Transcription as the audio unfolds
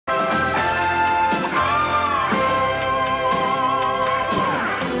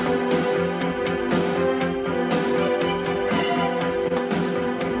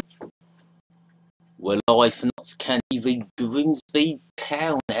live for Notts County v Grimsby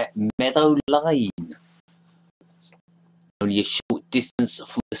Town at Meadow Lane. Only a short distance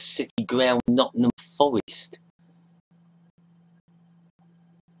from the city ground Nottingham Forest.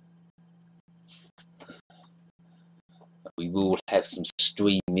 We will have some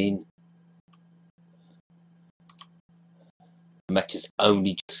streaming. The match has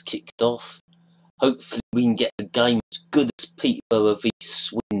only just kicked off. Hopefully we can get a game as good as Peterborough v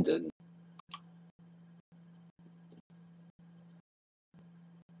Swindon.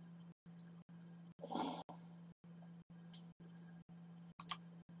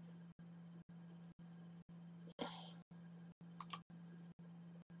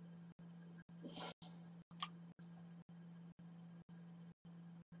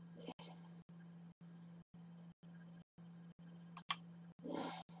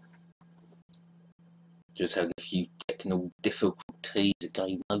 Just having a few technical difficulties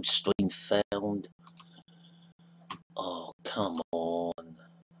again, no stream found. Oh, come on.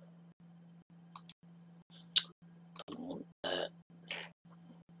 Don't want that.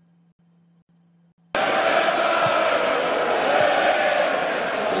 We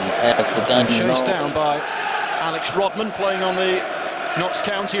have the game chased down by Alex Rodman playing on the Notts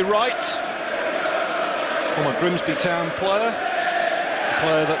County right. Former Grimsby Town player.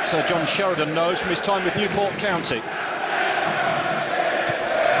 Player that John Sheridan knows from his time with Newport County.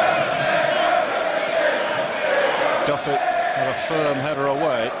 Duffy with a firm header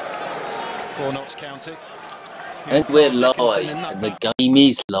away for Notts County. And we're live, and the game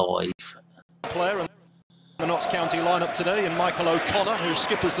is live. Player in the Notts County lineup today, and Michael O'Connor, who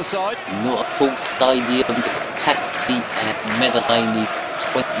skippers the side. Not a full stadium, the capacity at Meadow Lane is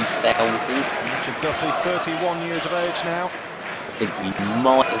 20,000. Richard Duffy, 31 years of age now. I think we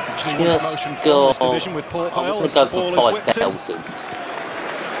might have just got. I'm going to go for 5,000.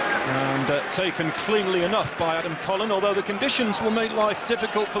 And taken cleanly enough by Adam Collin, although the conditions will make life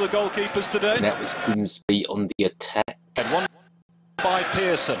difficult for the goalkeepers today. And that was Grimsby on the attack. And one by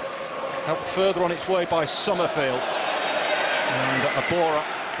Pearson, helped further on its way by Summerfield. And Aborah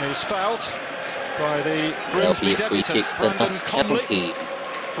is fouled by the Grimsby There'll be a free kick to Notts County.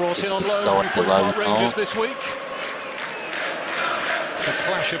 Brought in on loan from Park Rangers this week. A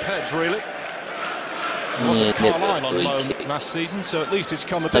clash of heads, really. Wasn't Carlisle on loan last season, so at least it's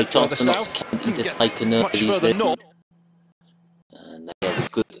come a bit further south. County to take an early lead. And they have a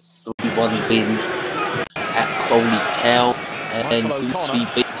good 3-1 win at Crowley Town, and Grimsby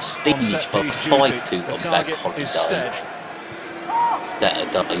beat Stevenage by 5-2 on Bank Holiday Saturday.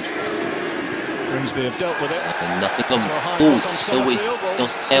 Grimsby have dealt with it. And nothing on. Oh, it's still with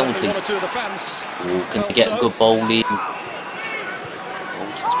Notts County. Oh, can they get a good bowl in?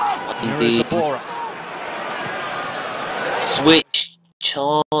 Aborah. Switch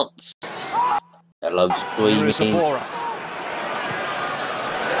chance. Hello, streaming. Aborah.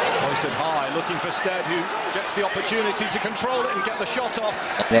 Posted high, looking for Stead, who gets the opportunity to control it and get the shot off.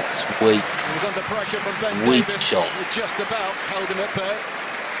 And that's weak. He was under pressure from Ben Weak Davis, shot. who just about held him at bay.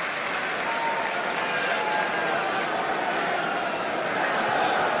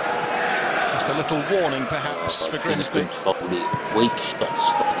 Just a little warning, perhaps, for Grimsby. Control it. Weak shot,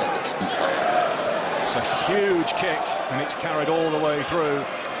 stopped at the keeper. It's a huge kick, and it's carried all the way through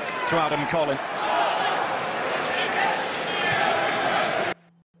to Adam Collin.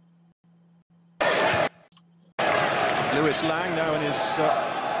 Lewis Lang now in his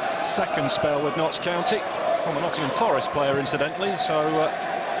second spell with Notts County. Former Nottingham Forest player, incidentally, so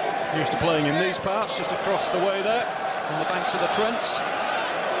used to playing in these parts, just across the way there, on the banks of the Trent.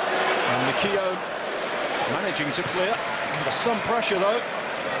 And Nikio managing to clear, under some pressure though.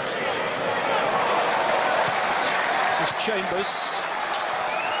 This is Chambers.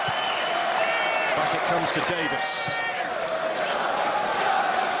 Back it comes to Davis.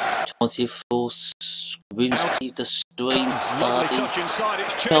 Chance for Grimsby, the stream started.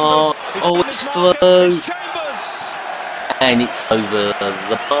 Oh, it's through. And it's over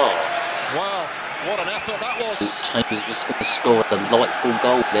the bar. Wow, what an effort that was. Chambers was going to score a light ball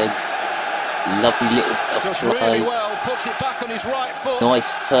goal then. Lovely little does play. Really well, puts it back on his right foot.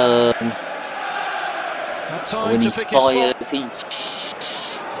 Nice turn. Time when to he pick fires, his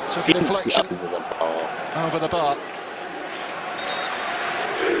he thinks it over the bar. Over the bar.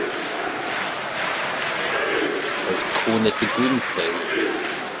 There's a corner to Grimsby.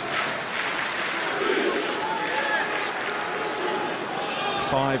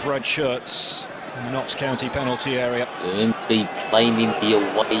 Five red shirts in the Notts County penalty area. Grimsby playing in the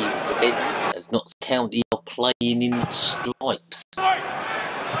away red, as Notts County are playing in the stripes.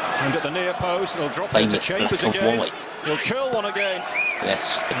 And at the near post, it'll drop into Famous Chambers black and again. white. He'll kill one again.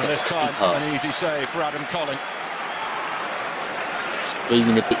 Yes, And this time, an easy save for Adam Collin.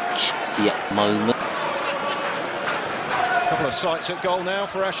 Screaming a bit chippy at the moment. A couple of sights at goal now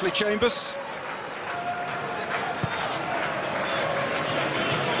for Ashley Chambers.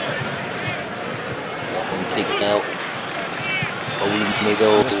 One kick out. Ball in the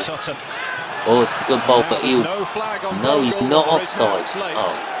middle. There's Tutton. Oh, it's a good ball, but he's not Bogle, offside.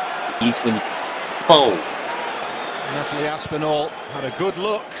 Oh, he's when it's the ball. Natalie Aspinall had a good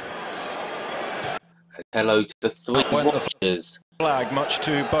look. Hello to the three watchers. Flag, much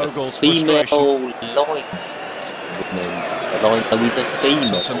to Bogle's female frustration. lineswoman. The line is a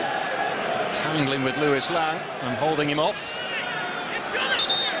female. Tangling with Lewis Lang and holding him off.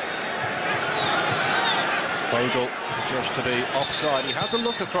 Bogle just to be offside. He has a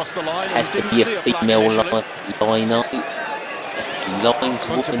look across the line. Has to be a female liner. It's lineswoman.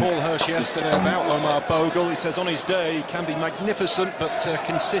 Spoke to Paul Hirsch yesterday about Omar Bogle. He says on his day he can be magnificent, but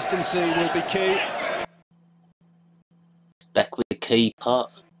consistency will be key. Back with the key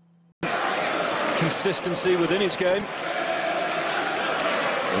part. Consistency within his game.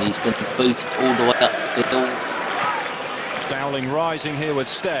 And he's going to boot it all the way upfield. Dowling rising here with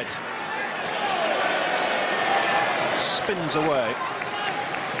Stead. Spins away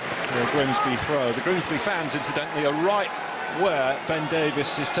for a Grimsby throw. The Grimsby fans, incidentally, are right where Ben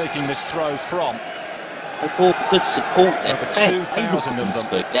Davies is taking this throw from. They brought good support there. Over 2,000 of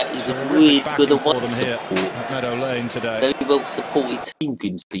them. That is a really good away support. At Meadow Lane today. Very well supported team,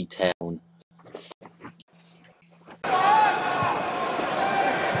 Grimsby Town.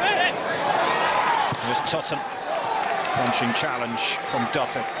 There's Tutton. Crunching challenge from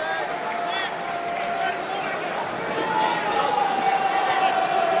Duffy.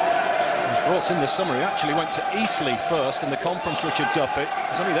 Brought in this summer, he actually went to Disley first in the conference, Richard Duffy.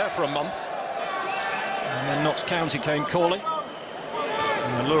 He was only there for a month. And then Notts County came calling.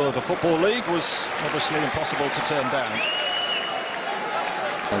 And the lure of the Football League was obviously impossible to turn down.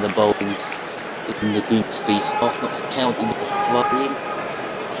 And the ball's in the Grimsby half, Notts County with the throw in.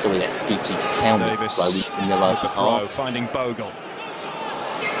 Sorry, that's Grimsby Town with the throw in their own half. Finding Bogle.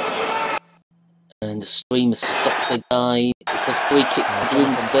 And the stream has stopped again. It's a free kick for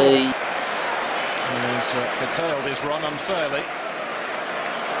Grimsby. He's curtailed his run unfairly.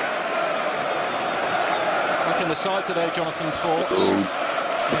 Back in the side today, Jonathan Fort.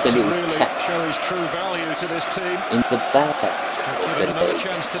 It's a little really tap. Show his true value to this team. In the back. Given another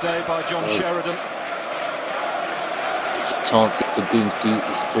chance today by John Sheridan. Chance it for Grimsby with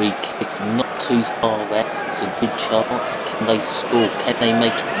this free kick, not too far out. It's a good chance. Can they score? Can they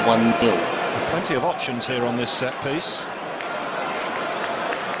make it 1-0? Plenty of options here on this set piece.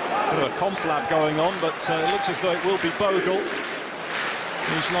 Bit of a conflab going on, but it looks as though it will be Bogle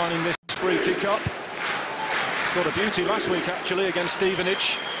who's lining this free kick up. Scored a beauty last week actually against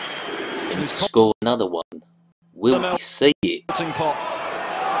Stevenage. Score another one. Will we see it? No,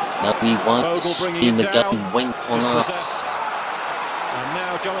 we won't. The stream again went on us. And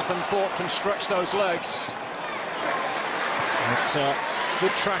now Jonathan Fort can stretch those legs. But,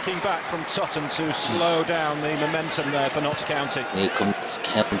 good tracking back from Tutton to slow down the momentum there for Notts County. Here comes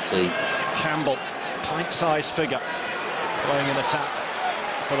County. Campbell, pint-sized figure, playing in attack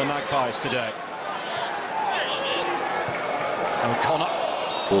for the Magpies today. O'Connor.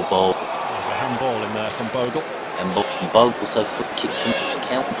 Poor ball. There's a handball in there from Bogle. Handball from Bogle, so free kick to Notts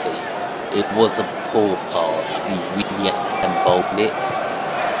County. It was a poor pass. We really have to handball it.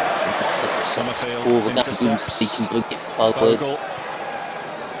 That's poor. We're going to Grimsby can bring it forward. Bogle.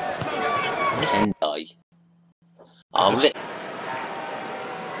 Can they? I'll let.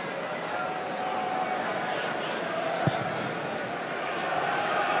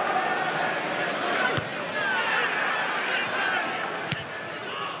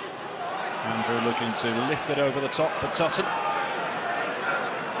 Andrew looking to lift it over the top for Tutton.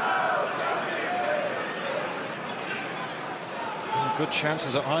 Good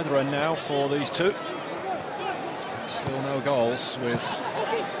chances at either end now for these two. Still no goals with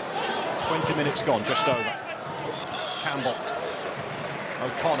 20 minutes gone, just over. Campbell,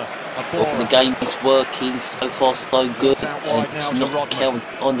 O'Connor, Aborah. The game is working so far, so good, and it's not count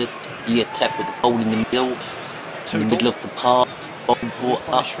on the attack with the ball in the middle of the park. Ball brought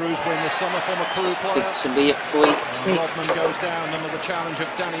up. Shrewsbury in the summer, former Crewe player. Fit to be a free kick. Rodman goes down under the challenge of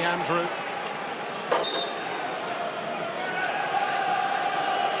Danny Andrew.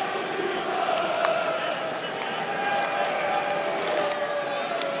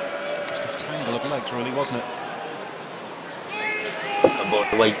 Of legs, really, wasn't it? And by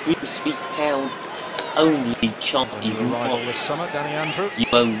the way, Grimsby Town only chant is not this summer, Danny Andrew. we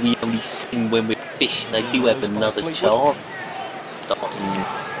only sing when we're fishing. They do have another chant starting.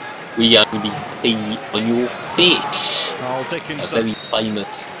 We only pee on your fish. Carl A Dickinson. very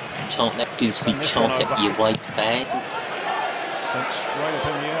famous chant that gives me chant at the away fans. Sent straight up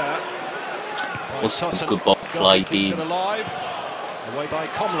in the air. What's a good ball play in? Away by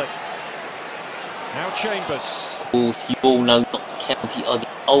Comley. Now Chambers. Of course, you all know Notts County are the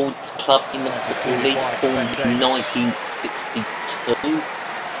oldest club in the Football League, formed in 1962.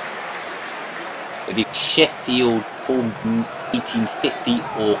 But if Sheffield formed in 1850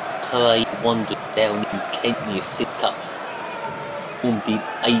 or Clay Wanderers down in Kent near Sidcup formed in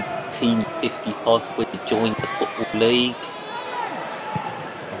 1855 when they joined the Football League,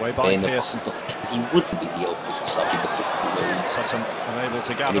 away by Pearson. Notts County wouldn't be the oldest club in the Football League. Sutton unable to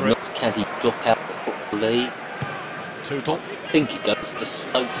And gather if it. Notts County drop out the Football League, Tootle. I think it goes to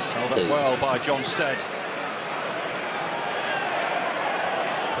Stoke Held City. up well by John Stead.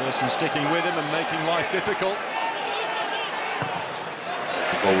 Pearson sticking with him and making life difficult.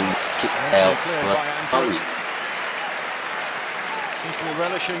 Ball's kicked out for Murray. Seems to be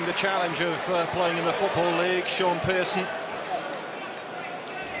relishing the challenge of playing in the Football League. Sean Pearson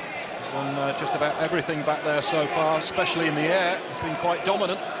won just about everything back there so far, especially in the air. He's been quite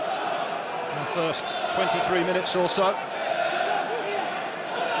dominant in the first 23 minutes or so.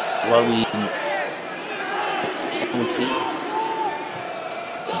 Throwing Notts County.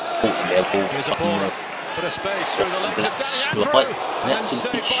 Here's Aborah. Bit of space through the legs of Black Danny stripes. Andrew. That's a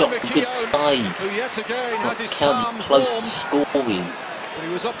good saved shot, by a good save. who yet again has his Notts County palms close to warmed, scoring. but he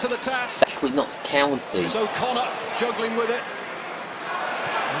was up to the task. Back with Notts County. It's O'Connor juggling with it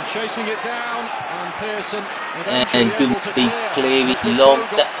and chasing it down, and Pearson And Grimsby clearing long.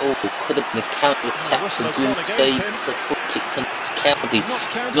 That could have been a counter attack for Grimsby. It's a free kick to Notts County.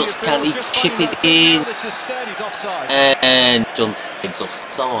 Notts County chip it in. And John Stead's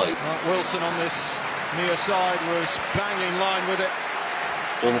offside. Mark Wilson on this near side was banging line with it.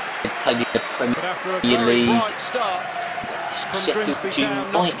 John Stead played in the But after a Premier very League. bright start from Sheffield Grimsby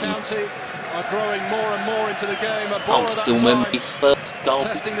Town, Notts United. County are growing more and more into the game. I Aborah that still remember time, his first goal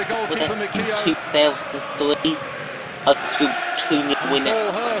testing the in goalkeeper Mikio. 2003. Huddersfield 2-0 win Paul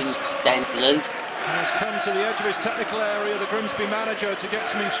at Hurst Stanley. has come to the edge of his technical area, the Grimsby manager, to get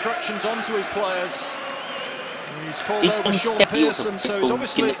some instructions onto his players. He's called over Sean Pearson, so he's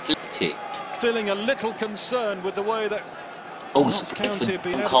obviously feeling a little concerned with the way that Notts County have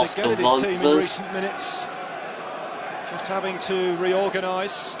been able to get at his team in recent minutes. Just having to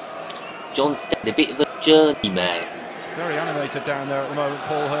reorganise. John Stead, a bit of a journeyman. Very animated down there at the moment,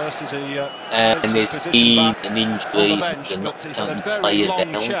 Paul Hurst, as he And takes there's his position been back an on injury the to bench, the but Notts he's had a County very player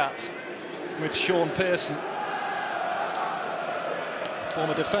long down. chat with Sean Pearson.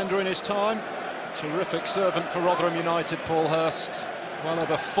 Former defender in his time, terrific servant for Rotherham United, Paul Hurst. Well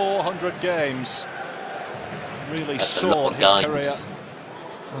over 400 games. Really soared his career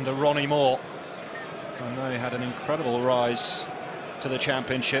under Ronnie Moore. And they had an incredible rise to the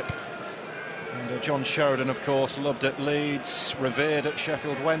Championship. And John Sheridan, of course, loved at Leeds, revered at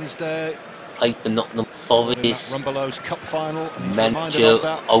Sheffield Wednesday. Played for Nottingham Forest. Rumbelows Cup final. Manager of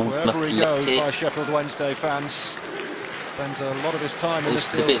that wherever he goes by Sheffield Wednesday fans. Spends a lot of his time in the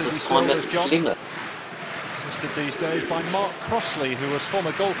Steel City Steelers, John. Assisted these days by Mark Crossley, who was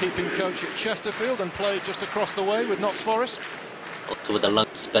former goalkeeping coach at Chesterfield and played just across the way with Notts Forest. Also with a long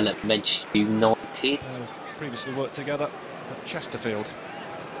spell at Manchester United. Previously worked together at Chesterfield.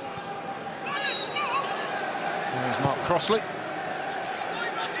 There's Mark Crossley.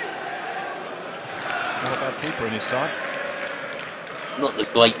 Not a bad keeper in his time. Not the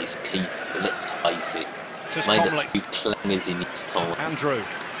greatest keeper, but let's face it. Just Made Comley. a few clangers in his time. Andrew.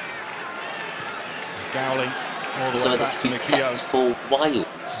 Gowling all the So way had a back to few caps Mikio. for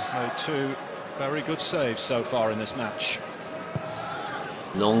Wales. Made two very good saves so far in this match.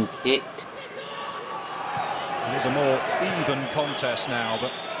 Long kick. It is a more even contest now,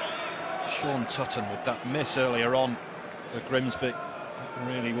 but Sean Tutton with that miss earlier on for Grimsby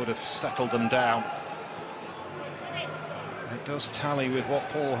really would have settled them down. It does tally with what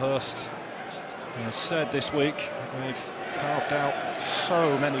Paul Hurst has said this week. They've carved out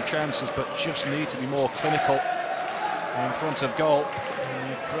so many chances, but just need to be more clinical in front of goal. And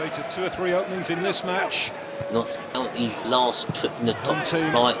they've created 2 or 3 openings in this match. Notts County's last trip in the top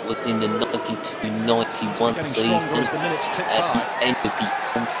flight was in the 92-91 season. At the end of the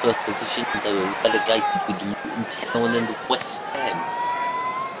Old First Division, they were relegated with Luton Town and West Ham.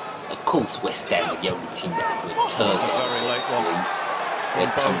 Of course, West Ham were the only team that was returned at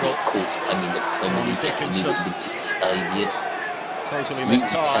They're currently, of course, playing in the Premier League at the New Olympic Stadium. Totally missed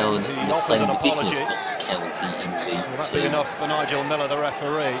time. Luton He in the offers same an division apology. as Notts County in League Will that 2. be enough for Nigel Miller, the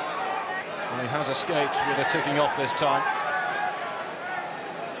referee? Well, he has escaped with a ticking off this time.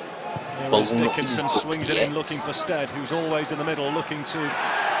 Here is Dickinson, swings it in looking for Stead, who's always in the middle, looking to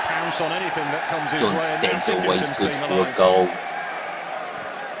pounce on anything that comes his John way. Stead's always good for a penalised. goal.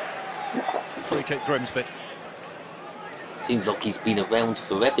 Free kick Grimsby. Seems like he's been around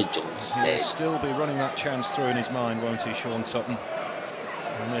forever, John He'll Stead. still be running that chance through in his mind, won't he, Sean Tutton?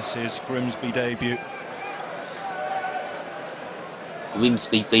 And this is Grimsby debut.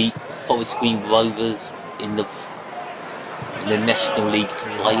 Grimsby beat Forest Green Rovers in the National League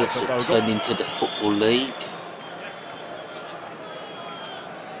playoffs that turned into the Football League.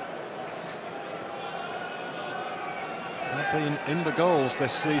 They've been in the goals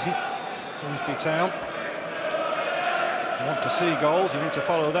this season, Grimsby Town. If you want to see goals, you need to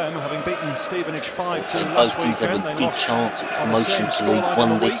follow them, having beaten Stevenage 5-2 last both teams have weekend. a They good lost chance of on the promotion same to League scoreline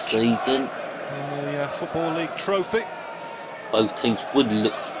 1 of the this week season. in the Football League trophy. Both teams would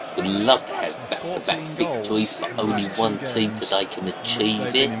love to have back-to-back 14 victories, but goals in only the last one two team games today can in which achieve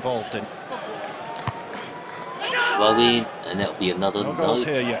they've been it. involved in. Throw in, and that'll be another No goals note.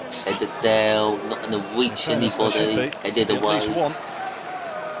 here yet. Headed down, not going to reach Fairness, there should anybody. be. Headed At least away. one.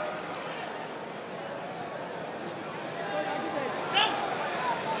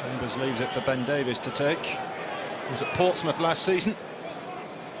 Chambers leaves it for Ben Davies to take. He was at Portsmouth last season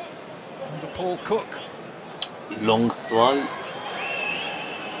under Paul Cook. Long throw.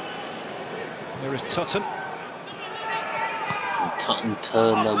 There is Tutton. And Tutton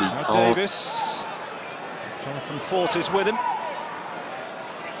turn, no he Now can't. Davis. Jonathan Fort is with him.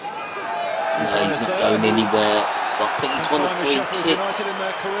 No, he's not going anywhere. But I think he's won a Time free Sheffield kick. United in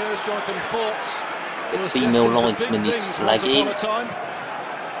their careers. Jonathan Fort. The was female destined for linesman big is things flagging. once upon a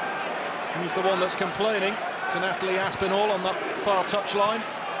time. He's the one that's complaining to Natalie Aspinall on that far touchline.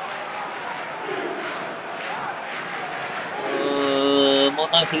 I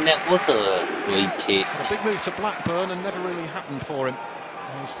don't think that was a free kick. A big move to Blackburn and never really happened for him.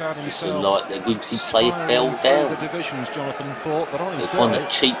 He's found Just himself like the Grimsby player fell spiralling through the down. divisions, Jonathan Fort, but on his They've won day, a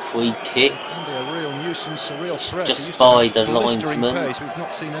cheap free kick. can be a real nuisance, a real threat. Just He used to have by the blistering linesman. pace. We've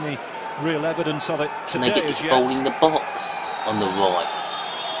not seen any real evidence of it Can today they get this as ball yet. in the box on the right?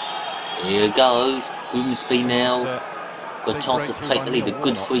 Here goes Grimsby now. Got a big chance to breakthrough take the by lead. A Neil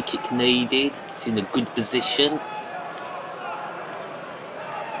good Warnock. free kick needed. It's in a good position.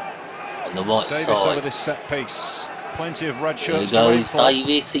 On the right Davis over side. this set piece. Plenty of red Here shirts to wait goes for.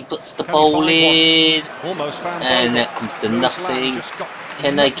 Davis. He puts the Can he ball find in. one? Almost found And both. that comes to Lewis Lang nothing. just got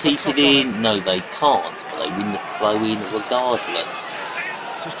Can they enough of a keep touch it on in? No, they can't. But they win the throw-in regardless.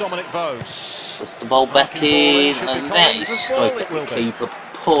 This is Dominic Vos. Puts the ball back Marking ball in, in. should be And that Collins is as well, straight it at will the be. keeper.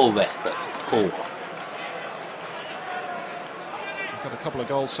 Poor effort. Poor. Got a couple of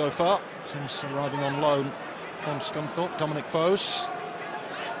goals so far since arriving on loan from Scunthorpe. Dominic Vos.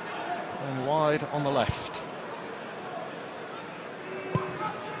 And wide on the left.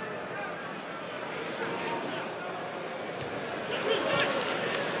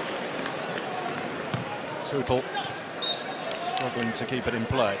 Tootle struggling to keep it in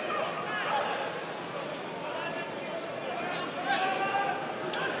play.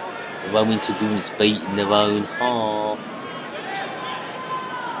 Throwing to Grimsby in their own half.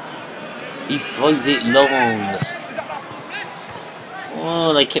 He throws it long.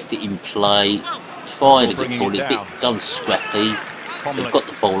 Oh, they kept it in play. Tried to control it a bit, done scrappy. They've got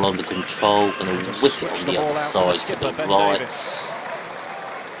the ball under control. Going to whip it on the other side to the right.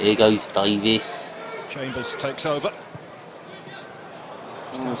 Here goes Davis. Chambers takes over.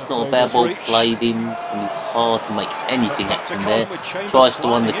 Oh, it's not a bad ball played in. It's going to be hard to make anything happen there. Tries to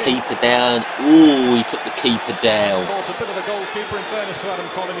run the keeper down. Ooh, he took the keeper down. Caught a bit of a goalkeeper. In fairness to Adam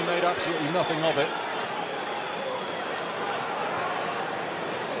Collin, he made absolutely nothing of it.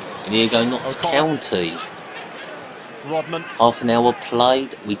 And here go Notts County. Rodman. Half an hour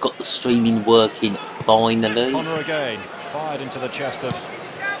played. We got the streaming working finally. Connor again. Fired into the chest of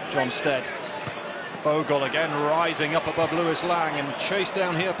John Stead. Bogle again rising up above Lewis Lang and chased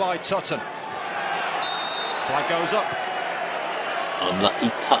down here by Tutton. Flag goes up. Unlucky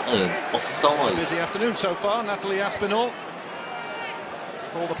Tutton. Offside. Busy afternoon so far. Natalie Aspinall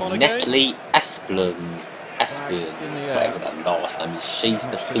called upon again. Natalie Asplen. Whatever that last name is. She's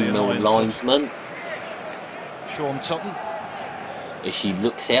the female linesman. Sean Tutton. As she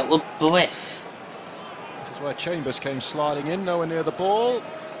looks out with breath. This is where Chambers came sliding in, nowhere near the ball.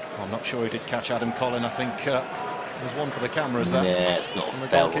 I'm not sure he did catch Adam Collin. I think there's one for the cameras there. Yeah, it's not a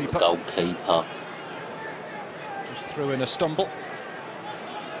foul on the goalkeeper. Just threw in a stumble.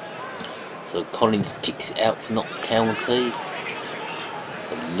 So Collins kicks it out for Notts County.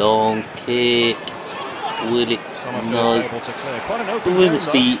 Long kick. Will it? No.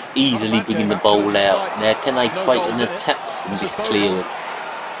 Grimsby easily bringing the ball out. Now can they create an attack from this clearing?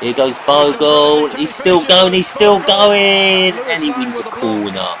 Here goes Bogle. He's still going. He's still going. And he wins a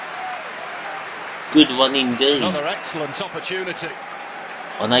corner. Good run indeed. Another excellent opportunity.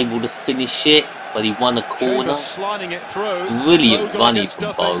 Unable to finish it, but he won a corner. Brilliant running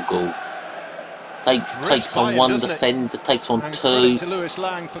from Bogle. Takes on one defender, takes on two. It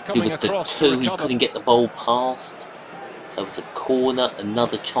was the two he couldn't get the ball past. So it's a corner,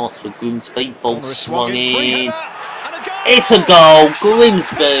 another chance for Grimsby. Ball swung in. It's a goal!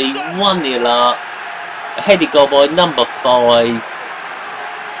 Grimsby 1-0 up. A headed goal by number 5.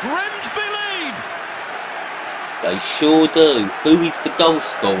 Grimsby lead! They sure do. Who is the goal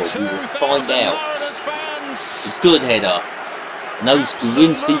scorer? We will find out. A good header. And those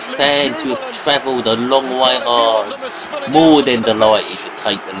Grimsby fans who have travelled a long way are more than delighted to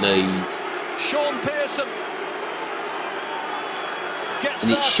take the lead.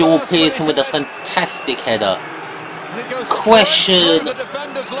 And it's Sean Pearson with a fantastic header. Question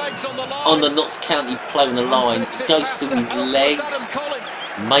on the Notts County player on the line. It goes through his legs.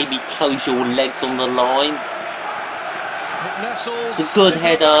 Maybe close your legs on the line. It's a good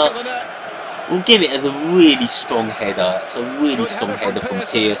header. We'll give it as a really strong header. It's a really strong header from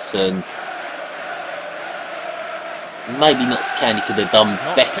Pearson. Maybe Notts County could have done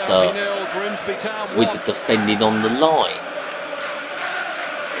better with the defending on the line.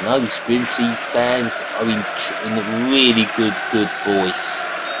 And those Grimsby fans are in a really good voice.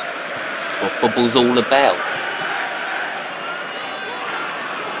 That's what football's all about.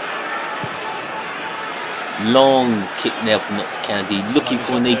 Long kick now from Notts County, looking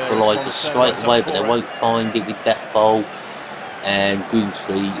for an equaliser straight away, but they won't find it with that ball, and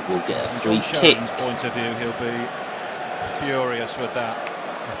Grimsby will get a free kick. Point of view, he'll be furious with that.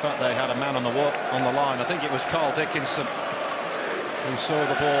 The fact they had a man on the line. I think it was Carl Dickinson who saw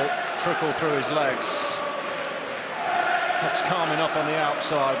the ball trickle through his legs. That's calm enough on the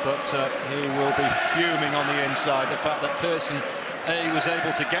outside, but he will be fuming on the inside. The fact that Pearson was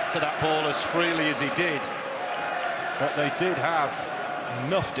able to get to that ball as freely as he did. But they did have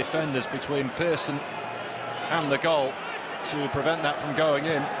enough defenders between Pearson and the goal to prevent that from going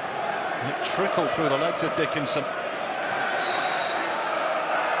in. And it trickled through the legs of Dickinson.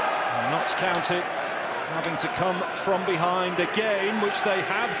 And Notts County having to come from behind again, which they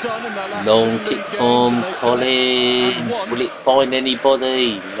have done in their last long kick from Collins. Will it find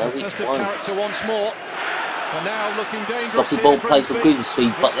anybody? No, it won't. Once more. But now looking dangerous. Sloppy ball play for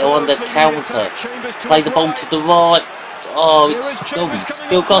Grimsby, but they're on the counter. Play the ball to the right. Oh, it's he's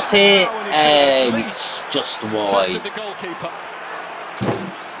still got it, and it's just wide.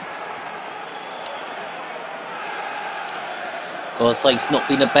 God's sake, it's not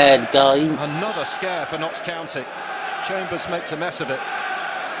been a bad game. Another scare for Notts County. Chambers makes a mess of it.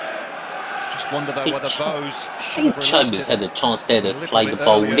 Just wonder though whether Bowes. I think Chambers had a chance there to play the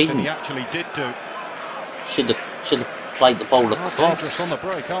ball in. He actually did do. Should have played the ball across. On the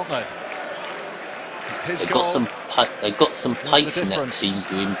break, aren't they? They got some pace in that team,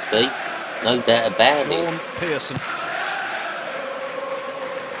 Grimsby. No doubt about it. Pearson.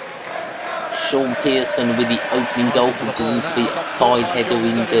 Sean Pearson with the opening goal for Grimsby, a fine header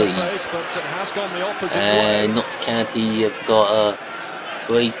indeed. And Notts County have got a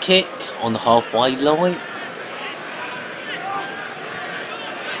free kick on the halfway line.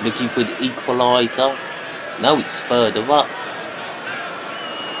 Looking for the equaliser. No, it's further up.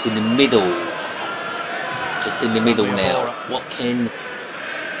 It's in the middle. Just in the middle now. What can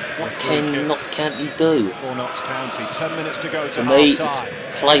Notts County do? For Notts County, 10 minutes to go. For me, it's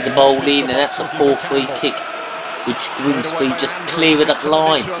play the ball in, and that's a poor free kick, which Grimsby just clear of that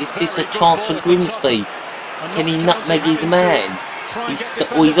line. Is this a chance for Grimsby? Can he nutmeg his man? He's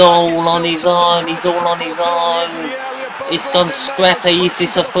all on his own. He's all on his own. It's gone scrappy. Is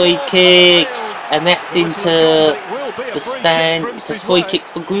this a free kick? And that's into the stand. It's a free kick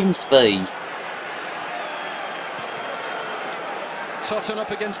for Grimsby. Totten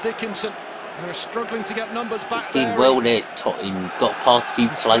up against Dickinson. They're struggling to get numbers back. Did well there, Totten. Got past a few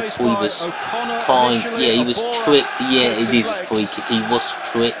plays before he was kind. Yeah, he was tripped. Yeah, it is a free kick. He was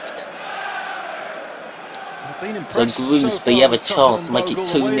tripped. So Grimsby have a chance to make it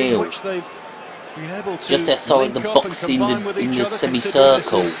 2-0. Just outside the box in the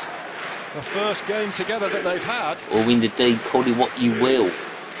semicircle. The first game together that they've had. Or in the D, call it what you will.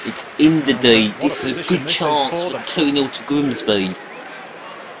 It's in the D. This is a good chance for 2-0 to Grimsby.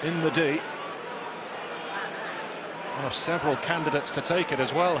 In the D. One of several candidates to take it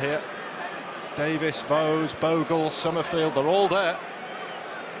as well here. Davis, Vose, Bogle, Summerfield, they're all there.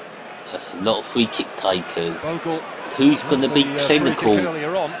 That's a lot of free kick takers. Bogle, Who's going to be clinical? It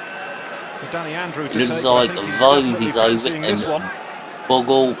looks like Rose is over and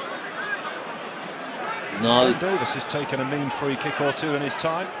Bogle. No. Davis has taken a mean free kick or two in his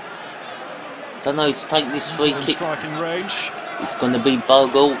time. Don't know who's taking this free kick. Striking range. It's going to be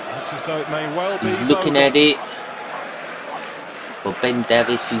Bogle. Looks as though it may well be. He's looking at it. Well, Ben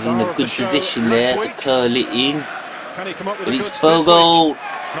Davis is in a good position there to curl it in. Can he come up with but it's Bogle.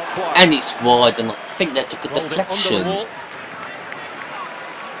 And it's wide, and I think that took a deflection.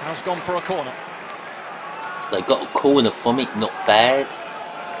 Has gone for a corner. So they got a corner from it, not bad.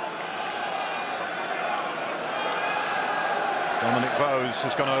 Dominic Vose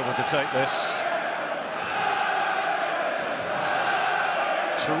has gone over to take this.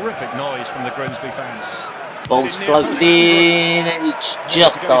 Terrific noise from the Grimsby fans. Ball's floated in, and it's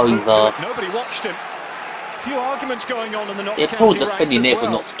just over. Nobody watched him. Few arguments going on in the Notts County. Poor defending there for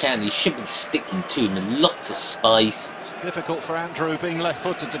well. Notts County. Should be sticking to him in lots of space. Difficult for Andrew, being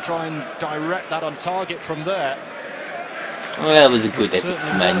left-footed, to try and direct that on target from there. Well, that was a good effort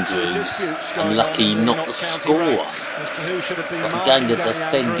from Andrews. Unlucky not to score. Again, the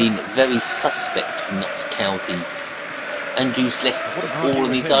defending very suspect from Notts County. Andrews left the ball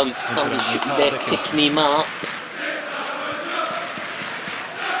on his own. Somebody should be there picking him up.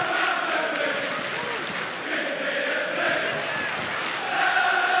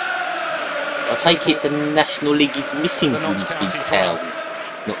 I take it the National League is missing Grimsby Town.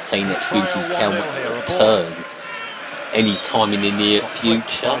 Not saying that Grimsby Town will return any time in the near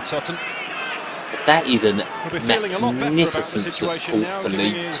future. But that is a magnificent support for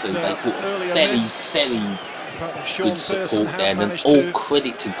League 2. They brought very, very good support there, and all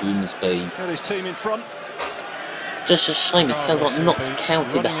credit to Grimsby. Just a shame, it sounds like Notts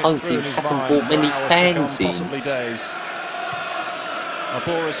County, the home team, haven't brought many fans in.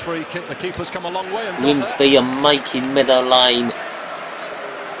 Aborah's free kick, the keeper's come a long way. Grimsby are making Meadow Lane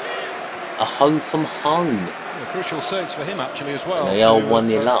a home from home. A crucial saves for him actually as well. And they are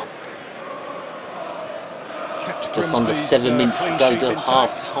 1-0 up. Just under 7 minutes to go to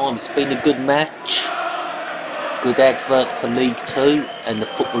half time. It's been a good match. Good advert for League 2 and the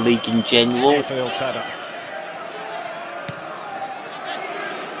Football League in general.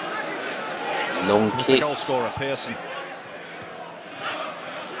 Long kick. Goal scorer Pearson.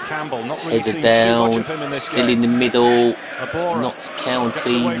 Campbell, not really headed down, still in the middle. Aborah. Notts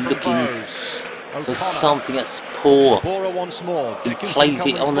County looking for something that's poor. He plays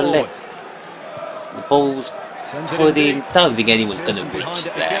it on the left. The ball's put in. Don't think anyone's going to reach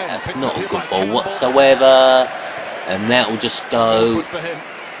that. That's not a good ball whatsoever. And that will just go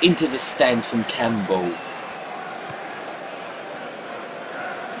into the stand from Campbell.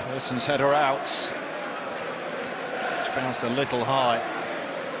 Pearson's header out. It's bounced a little high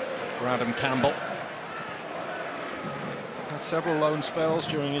for Adam Campbell. Had several loan spells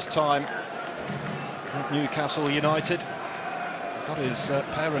during his time at Newcastle United. Got his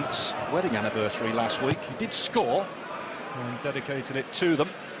parents' wedding anniversary last week. He did score and dedicated it to them.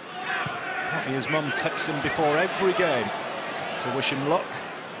 Apparently his mum texts him before every game to wish him luck.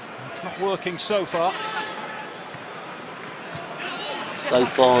 It's not working so far. So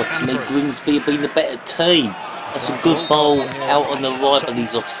far, to me, Grimsby have been the better team. That's a good ball out on the right, but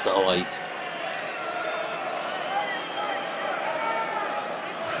he's offside.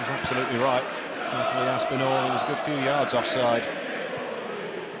 She's absolutely right. Natalie Aspinall was a good few yards offside.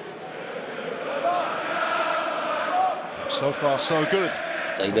 So far, so good.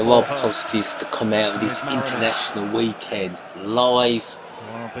 So there are positives to come out of this international weekend. Live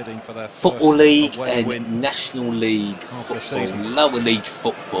Football League and National League football, lower league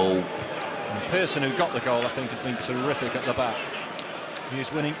football. And Pearson, who got the goal, I think has been terrific at the back. He's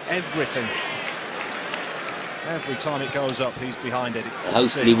winning everything. Every time it goes up, he's behind it.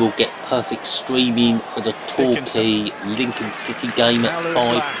 Hopefully we'll get perfect streaming for the Torquay Lincoln City game at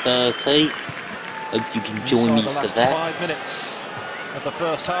 5:30. Hope you can join me for that. 5 minutes of the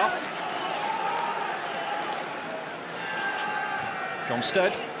first half. John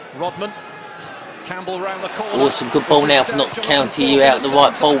Stead, Rodman, Campbell round the corner. Oh, it's a good ball now for Notts County. You're out the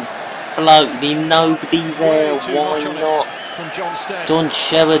right ball, floating, nobody there. Why not? John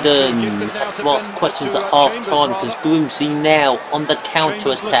Sheridan has to ask questions at half time because Grimsby now on the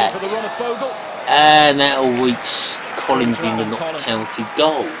counter attack, and that'll reach Collins in the Notts County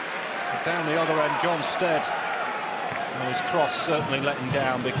goal. Down the other end, John Stead. And his cross certainly let him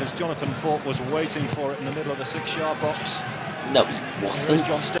down because Jonathan Fort was waiting for it in the middle of the 6-yard box. No, he wasn't.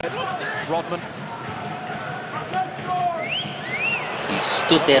 John Stead, Rodman. He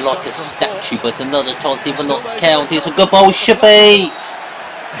stood there like a statue, but it's another chance here for Notts County. It's a good ball, should be.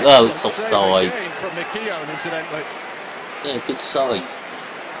 Oh, it's offside. From Meadow, incidentally. Yeah, good save.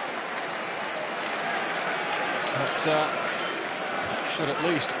 That should at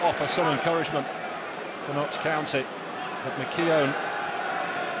least offer some encouragement for Notts County. But Meadow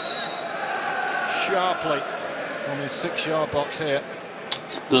sharply on his 6-yard box here.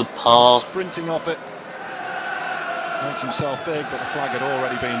 It's a good pass. Sprinting off it. Makes himself big, but the flag had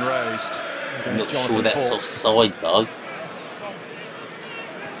already been raised. I'm not sure that's offside though.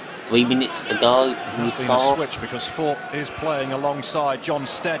 3 minutes to go in this half. Switch because Fort is playing alongside John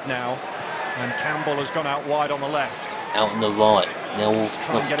Stead now, and Campbell has gone out wide on the left. Out on the right. Now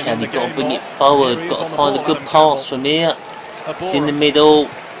Notts County got to bring it forward. Got to find a good pass from here. It's in the middle.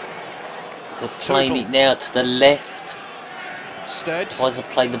 They're playing it now to the left. Stead tries to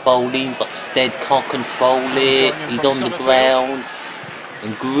play the ball in, but Stead can't control it. He's on the ground.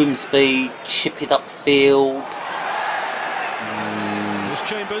 And Grimsby chip it upfield. There's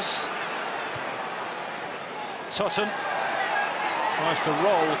Chambers. Tutton tries to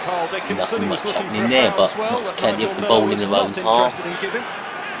roll Carl Dickinson. Nothing much happening there, but Notts County have the ball in their own half.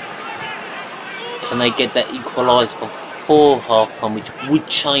 Can they get that equalised before half time, which would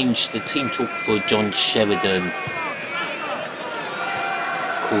change the team talk for John Sheridan?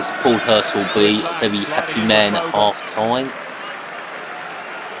 Of course, Paul Hurst will be a very happy man at half time.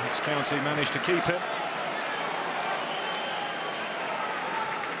 Notts County managed to keep it.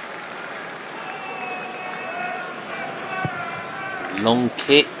 Long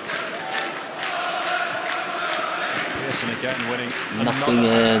kick. Pearson again winning. Nothing,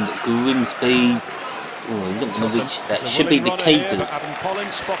 and Grimsby. Oh, not going to reach that. Should be the keepers.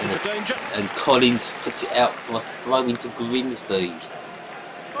 And Collins puts it out for a throw into Grimsby.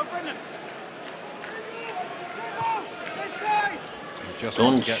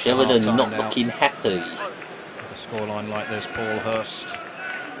 John Sheridan not looking happy. A scoreline like this, Paul Hurst.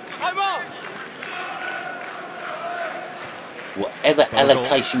 Whatever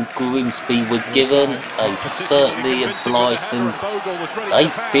allocation Grimsby were given, they certainly obliged, and they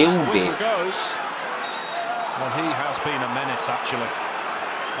filled it. Well, he has been a menace, actually.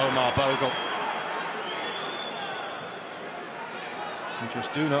 Omar Bogle. We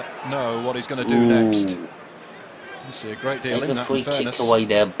just do not know what he's going to do next. You see a great deal in that, in fairness. Take a free kick away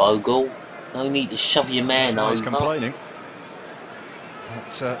there, Bogle. No need to shove your man over. He's complaining.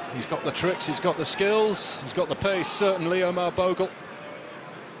 But, he's got the tricks, he's got the skills, he's got the pace, certainly, Omar Bogle.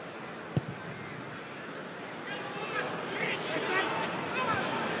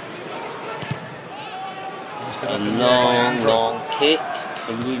 A long kick.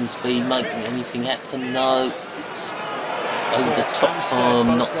 Can Grimsby make anything happen? No. It's over the top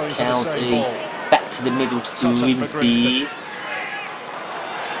from Notts County. Back to the middle to Grimsby.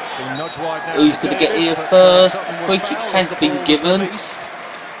 Who's going to get here first? Free kick has been given.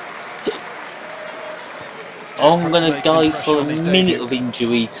 I'm going to go for a minute of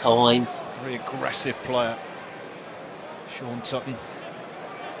injury time. Very aggressive player, Sean Tutton.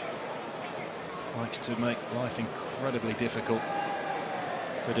 Likes to make life incredibly difficult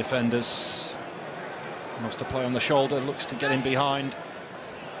for defenders. Wants to play on the shoulder, looks to get in behind.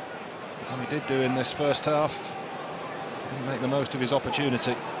 And he did do in this first half. Didn't make the most of his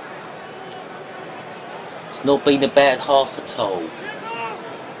opportunity. It's not been a bad half at all.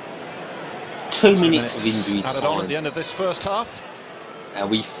 2 minutes of injury added on at the time. end of this first half. And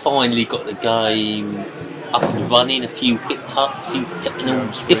we finally got the game up and running. A few hiccups, a few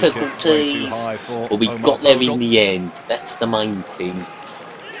technical difficulties. But we got there in the end. That's the main thing.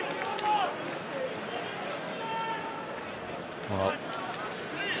 Well,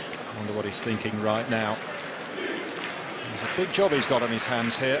 I wonder what he's thinking right now. There's a big job he's got on his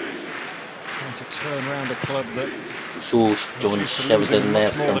hands here. Trying to turn around a club that... I'm sure John Sheridan may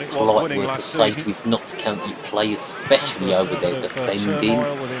have some polite words to say to his Notts County players, especially over their defending.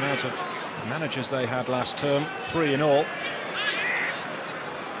 With the amount of managers they had last term, 3 in all.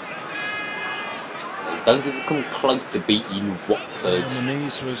 They don't even come close to beating Watford.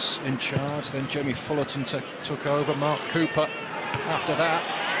 Denise was in charge, then Jamie Fullerton took over, Mark Cooper after that.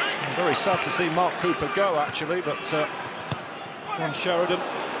 I'm very sad to see Mark Cooper go, actually, but John Sheridan,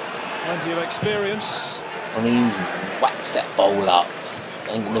 plenty of experience. And he whacks that ball up.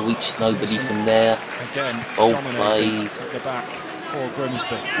 Ain't going to reach nobody from there. Again, ball played. At the back for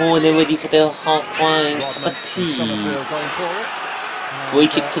Grimsby. More than they're ready for their half-time cup of tea. Free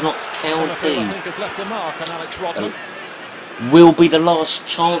kick to Notts County. Will be the last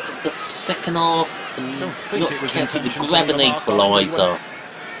chance of the second half for Notts County to grab an equaliser.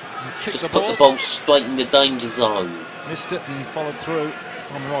 Just put the ball straight in the danger zone. Missed it and followed through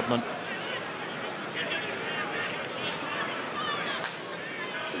on Rodman.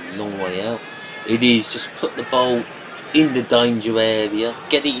 long way out. It is just put the ball in the danger area,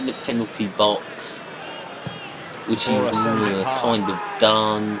 get it in the penalty box, which is kind of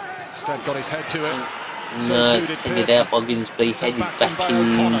done. Instead got his head to it. No, it's headed out by Grimsby, headed back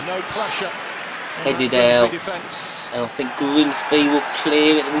in, headed out. I think Grimsby will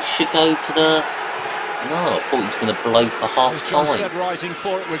clear it and we should go to the... No, I thought he was going to blow for half time. Instead rising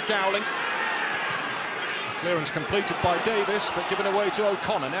for it with Gowling. Clearance completed by Davis, but given away to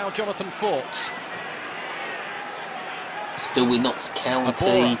O'Connor. Now Jonathan Fort. Still with Notts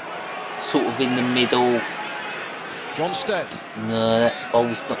County, Aborah. Sort of in the middle. John Stead. No, that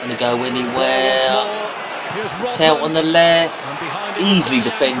ball's not going to go anywhere. It's out on the left. Easily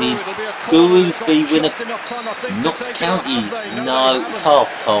defended. Grimsby win a... Notts County. No, it's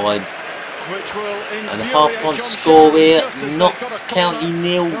half time. And half time score here. Notts County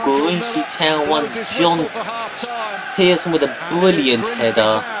 0, Grimsby Town 1. John Pearson with a brilliant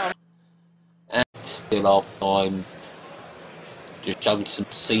header. And still half time. Just showing some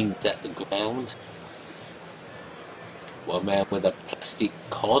seams at the ground. One man with a plastic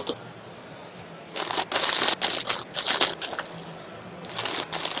cod.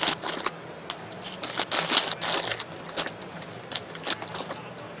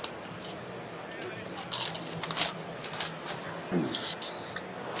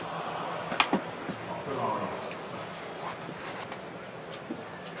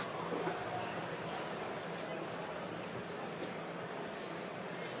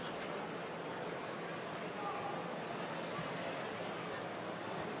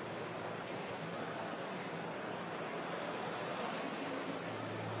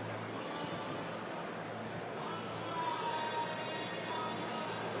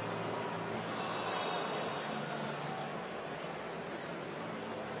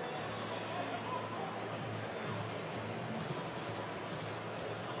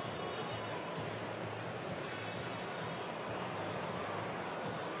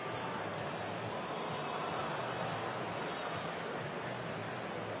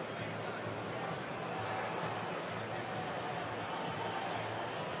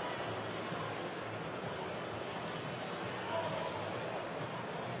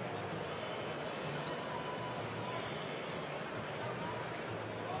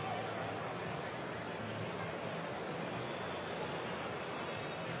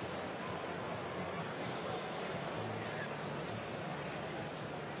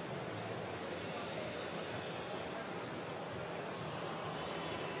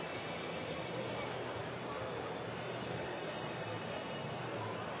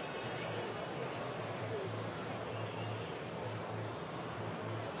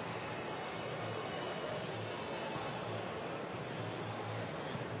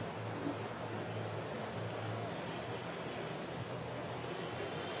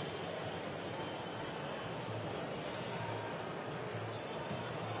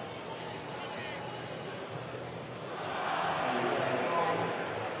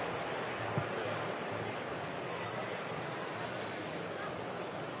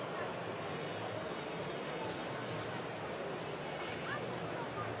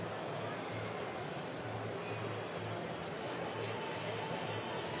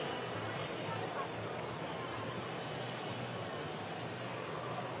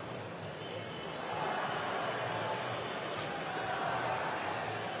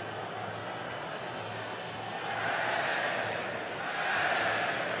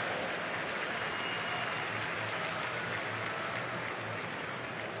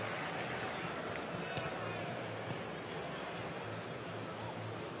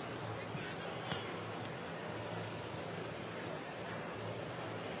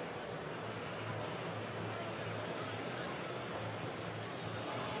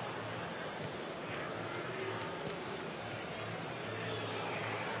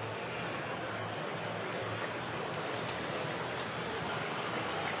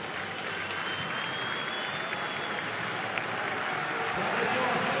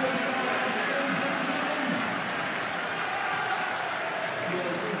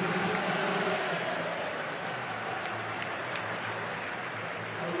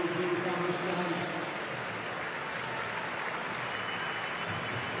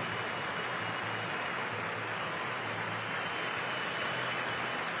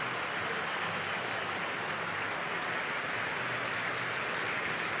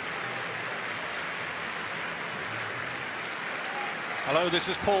 Hello, this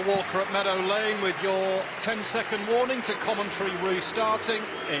is Paul Walker at Meadow Lane with your 10-second warning to commentary restarting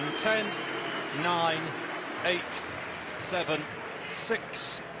in 10, 9, 8, 7,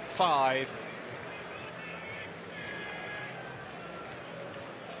 6, 5.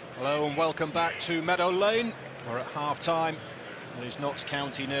 Hello and welcome back to Meadow Lane. We're at half-time. It is Notts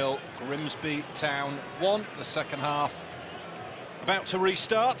County 0, Grimsby Town 1. The second half about to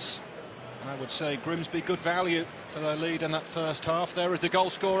restart. And I would say Grimsby good value for their lead in that first half. There is the goal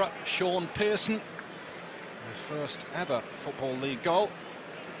scorer, Sean Pearson. His first ever Football League goal.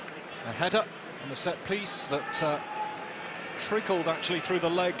 A header from a set piece that trickled actually through the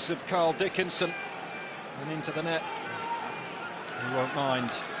legs of Carl Dickinson and into the net. You won't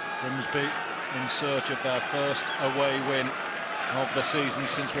mind. Grimsby in search of their first away win of the season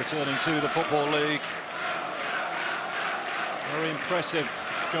since returning to the Football League. Very impressive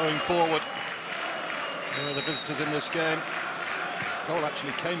going forward. There are the visitors in this game. The goal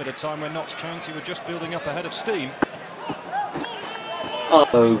actually came at a time when Notts County were just building up ahead of steam.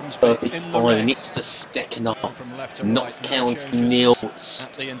 Oh, perfect fine. It's the second half. Notts County 0,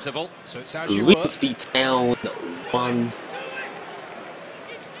 at the interval. So it's as you were. Grimsby Town 1.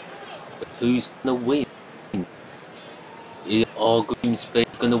 But who's going to win? Are Grimsby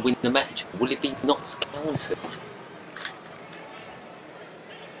going to win the match? Will it be Notts County?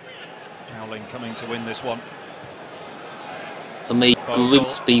 Dowling coming to win this one. For me,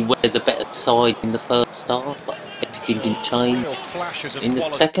 Grimsby were the better side in the first half, but everything can change in the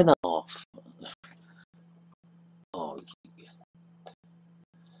second half. Oh,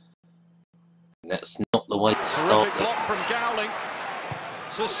 that's not the way to start it.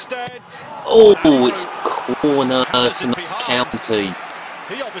 Oh, it's corner to Notts County.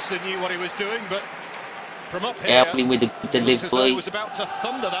 He obviously knew what he was doing, but from up here, Gowling with a delivery. He was about to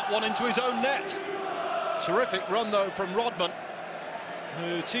thunder that one into his own net. Terrific run though from Rodman,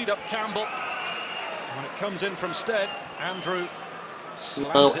 who teed up Campbell. When it comes in from Stead, Andrew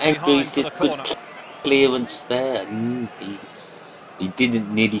slams it Andrew's behind for the corner. good clearance there. He didn't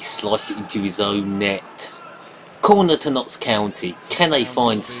nearly slice it into his own net. Corner to Notts County. Can they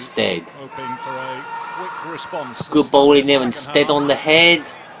find Stead? Hoping for a quick response. Good ball in there and Stead on the head.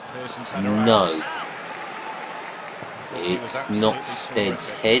 No. It's not Stead's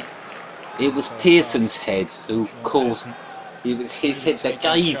head. It was Pearson's head who caused. It was his head that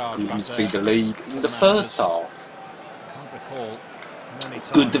gave Grimsby the lead in the first half.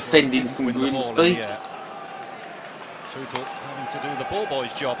 Good defending from Grimsby. Tootle having to do the ball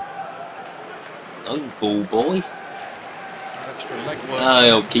boy's job. No ball boy. Extra leg work.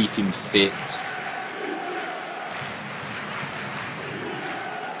 I'll keep him fit.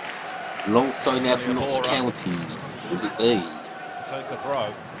 Long throw now from Notts County. Would it be? To take the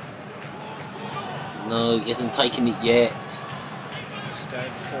throw. No, he hasn't taken it yet.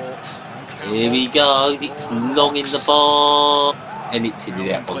 Stead fought. Here he goes. It's long in the box, and it's hit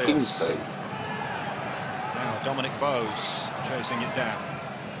it out by Grimsby. Now Dominic Bowes chasing it down.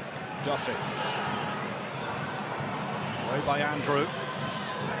 Duffy. Away by Andrew.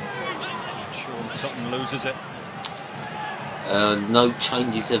 Sean Sutton loses it. No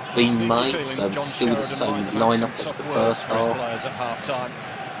changes have been made, so still the same lineup as the first half.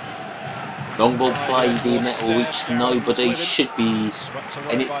 Long ball played in at which nobody should be,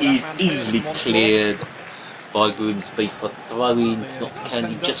 and it is easily cleared by Grimsby for throwing to Notts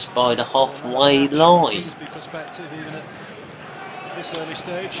County just by the halfway line. This early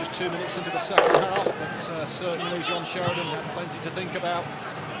stage, just 2 minutes into the second half, but certainly John Sheridan had plenty to think about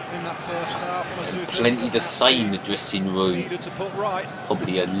in that first half. Plenty to say in the dressing room. To put right.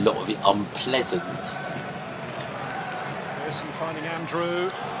 Probably a lot of it unpleasant. Pearson finding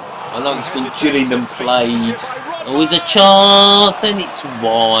Andrew. I noticed when Gillingham played. Oh, it's a chance and it's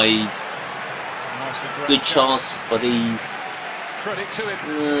wide. Good chance for these. I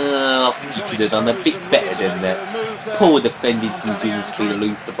think he could have done a bit better than that. Poor defending from Grimsby to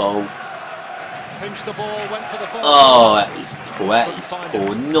lose the ball. Oh, that is poor. That is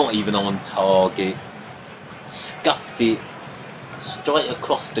poor. Not even on target. Scuffed it straight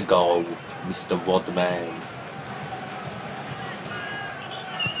across the goal, Mr. Rodman.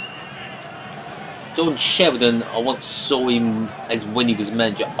 John Sheridan, I once saw him as when he was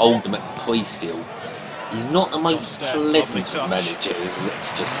manager at Oldham at Priestfield. He's not the most pleasant of managers,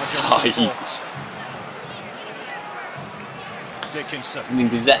 let's just say. I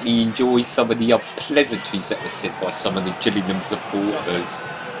didn't exactly enjoy some of the pleasantries that were said by some of the Gillingham supporters.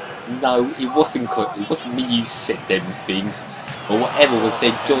 No, it wasn't me who said them things. Or whatever was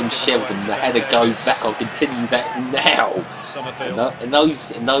said, John Sheridan, I had to go back, I'll continue that now. And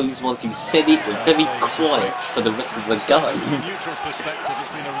those ones who said it were very quiet for the rest of the game. From a neutral's perspective,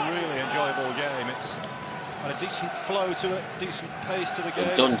 it's been a really enjoyable game. It's had a decent flow to it, decent pace to the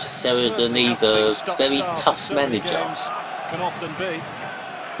game. John Sheridan, he's a very tough manager. Can often be.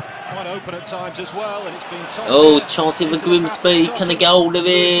 quite open at times as well, and it's been tossed. Oh, chance for Grimsby. Can they get hold of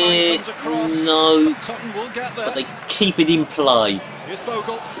it? No. But they keep it in play. Here's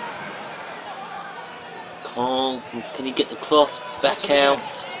Bogle. Can he get the cross back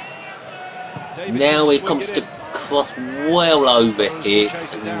out? Now here comes the cross well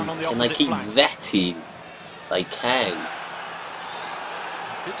overhead. And can they keep that in? They can.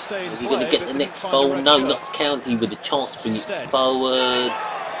 Are you going to get the next goal? No, Notts County with a chance to bring it forward.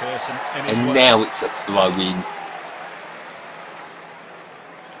 And now it's a throw-in.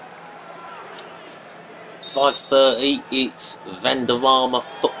 5:30, it's Vanderama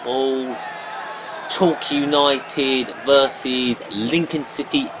football. Torque United versus Lincoln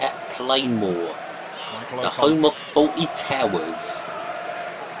City at Plainmoor. The home of 40 Towers.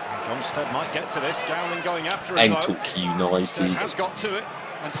 Johnstead might get to this. Dowling going after him. And Torque United. Has got to it.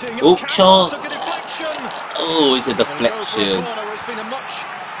 Oh, chance. Oh, it's a deflection. It's been a much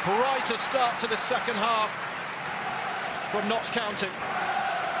brighter start to the second half from Notts County.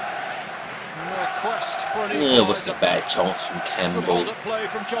 Quest for an it wasn't a bad chance from Campbell. Play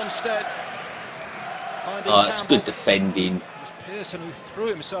from Johnstead. Oh, it's good defending. It was Pearson who threw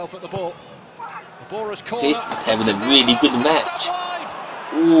himself at the ball. Aborah's corner. Pearson's having a really good match.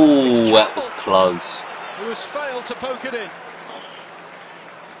 Ooh, that was close. Who has failed to poke it in.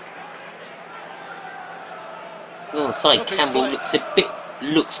 I'll say Campbell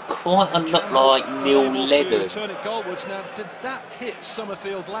looks quite a lot like Neil Lennon. Turn it goalwards. Now, did that hit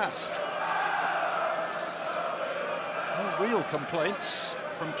Summerfield last? No real complaints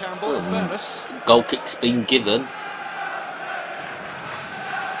from Campbell, in fairness. Goal kick's been given. Not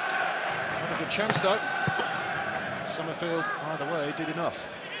a good chance though. Summerfield, either way, did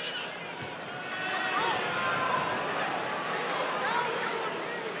enough.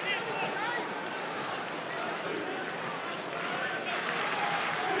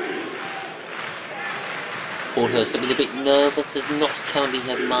 Paulhurst have been a bit nervous as Notts County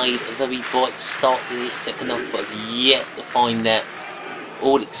have made a very bright start to this second half, but have yet to find that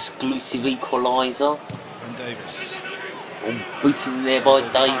all-exclusive equaliser. And Davis. Oh, booted in there by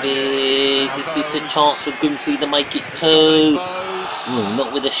Davis. Is this a chance for Grimsby to make it two? Oh,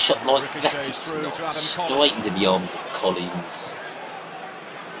 not with a shot like that, it's not. Straight into the arms of Collins.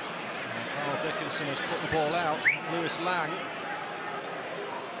 Carl Dickinson has put the ball out. Lewis Lang.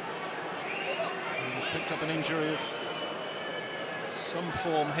 He's picked up an injury of some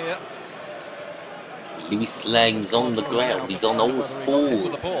form here. Lewis Lang's on the ground, he's on all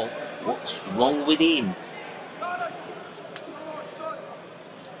fours. What's wrong with him?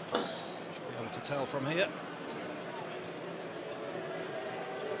 Should be able to tell from here.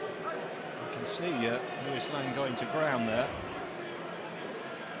 You can see Lewis Lang going to ground there.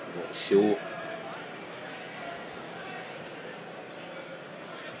 Not sure.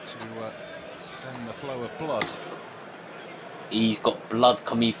 To stem the flow of blood. He's got blood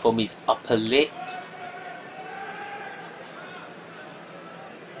coming from his upper lip.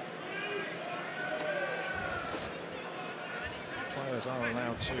 Players are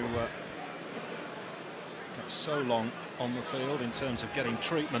allowed to get so long on the field in terms of getting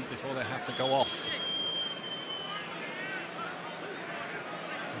treatment before they have to go off.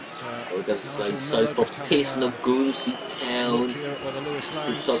 I would have to say, so for Pearson of Grimsby Town,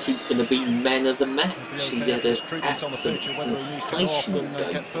 looks like he's going to be man of the match. He's had an absolutely sensational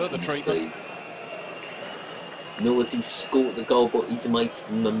game for Grimsby. Nor has he scored the goal, but he's made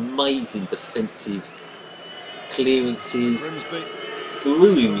some amazing defensive clearances,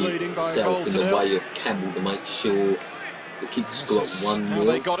 threw himself in the way of Campbell to make sure the keeper score at 1-0.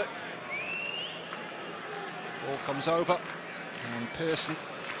 They got it. Ball comes over, and Pearson.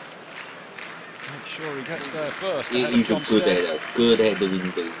 Make sure he gets there first. He's a good header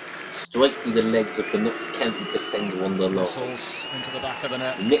indeed. Straight through the legs of the Notts County defender on the line. Into the back of the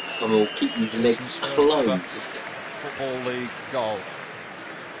net. Next time he'll keep his legs closed. Football League goal.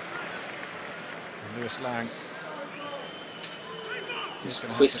 And Lewis Lang. Is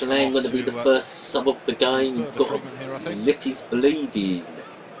Chris Lang going to be the first sub of the game? He's got his lip is bleeding.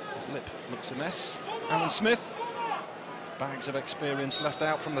 His lip looks a mess. Aaron Smith. Bags of experience left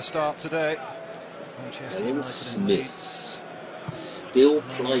out from the start today. Aaron Smith still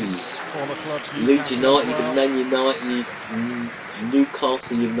plays. Leeds United and Man United,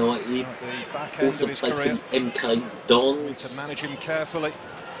 Newcastle United. Also played for the MK Dons. To manage him carefully.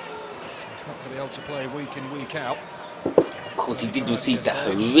 He's not going to be able to play week in, week out. Of course, he did receive that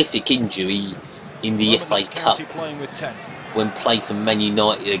horrific injury in the FA Cup when playing for Man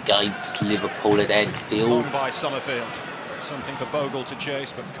United against Liverpool at Anfield. By Summerfield. Something for Bogle to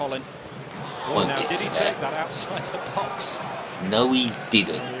chase, but Colin. Won't now, get did to he that. take that outside the box? No, he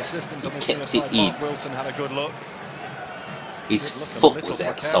didn't. He kept it in. Wilson had a good look. His foot was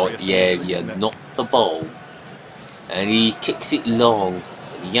outside the area, not the ball. And he kicks it long.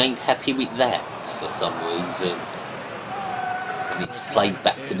 And he ain't happy with that for some reason. And it's played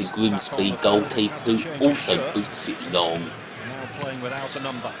back to the Grimsby goalkeeper, who also boots it long. Now playing without a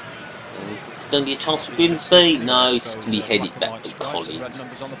number. Is there going to be a chance for Grimsby? No, it's going to be headed back to Collins,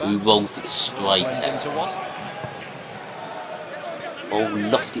 who rolls it straight out. Oh,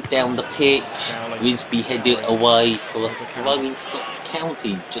 lofted it down the pitch. Grimsby headed it away for a throw into Notts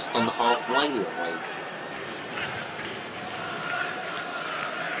County, just on the halfway line.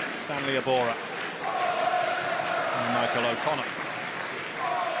 Stanley Aborah and Michael O'Connor.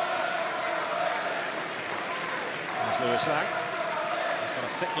 There's Lewis Lang. Got a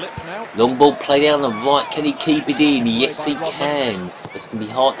thick lip now. Long ball play down the right. Can he keep it in? Yes, he can. It's going to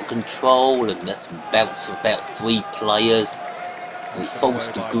be hard to control, and that's a bounce of about 3 players. And it falls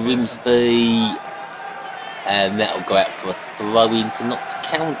to Grimsby, and that'll go out for a throw into Notts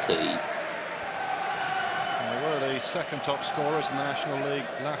County. They were the second top scorers in the National League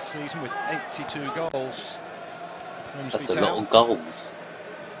last season with 82 goals. That's a lot of goals.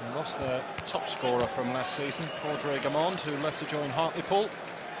 They lost their top scorer from last season, Audrey Gamond, who left to join Hartlepool.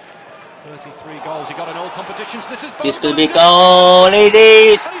 33 goals he got in all competitions. This is going to be a goal. It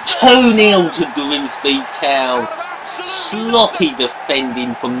is 2-0 to Grimsby Town. Sloppy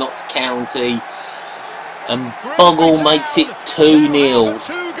defending from Notts County, and Bogle makes it 2-0.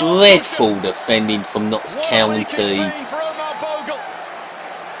 Dreadful defending from Notts County.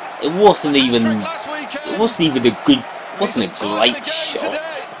 It wasn't even a great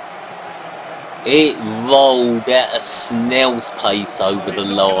shot. It rolled at a snail's pace over the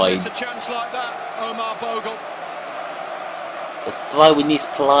line. The throw in this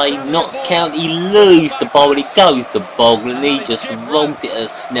play, Notts County lose the ball, it goes to Bogle, and he just rolls it at a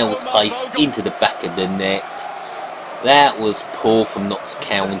snail's pace into the back of the net. That was poor from Notts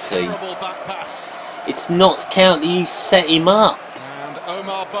County. It's Notts County who set him up.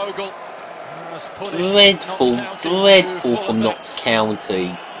 Dreadful from Notts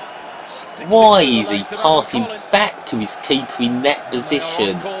County. Why is he passing back to his keeper in that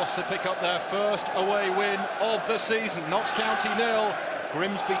position? Of course, to pick up their first away win of the season. Notts County 0,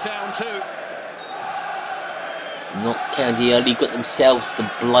 Grimsby Town 2. Notts County only got themselves to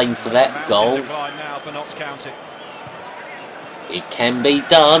blame for that goal. Now for Notts County. It can be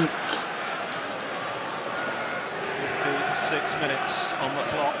done. 56 minutes on the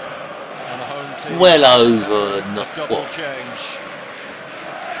clock, and the home team. Well over, not double what? Change.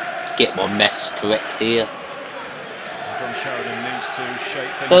 Get my maths correct here. Needs to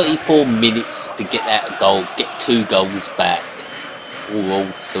shape 34 minutes to get that goal, get 2 goals back, or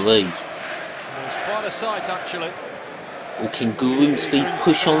all 3. It's quite a sight, actually. Or can Grimsby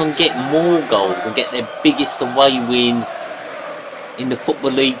push on and get more goals and get their biggest away win in the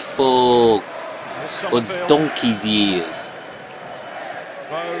Football League for donkey's years?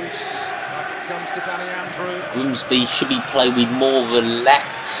 Comes to Danny Andrew. Grimsby should be playing with more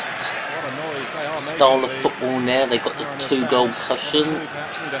relaxed style of football now. They got the 2-goal cushion.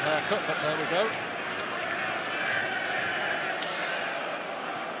 Perhaps need a haircut, but there we go.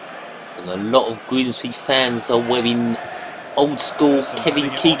 And a lot of Grimsby fans are wearing old school Kevin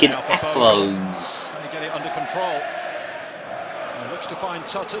Keegan afros. Trying to get it under control. Looks to find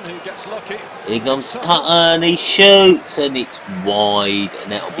Tutton, who gets lucky. Here comes Tutton, he shoots, and it's wide,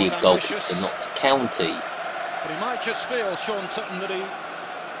 and that'll be a goal kick for Notts County. But he might just feel, Sean Tutton, that he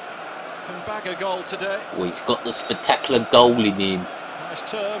can bag a goal today. Well, he's got the spectacular goal in him. Nice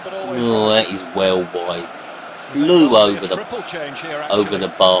turn, but always. Oh, that is well wide. Flew over the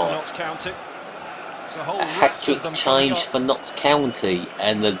bar. A hat-trick change for Notts County,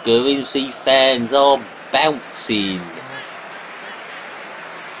 and the Grimsby fans are bouncing.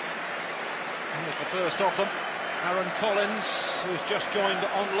 First of them, Aaron Collins, who's just joined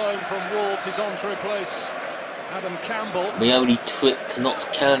on loan from Wolves, is on to replace Adam Campbell. My only trip to Notts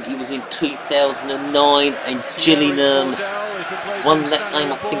County was in 2009, and Gillingham won that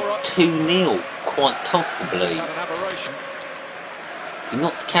game, I think, 2-0, quite comfortably. The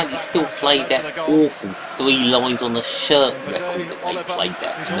Notts County still played that awful 3 lines on the shirt record that they played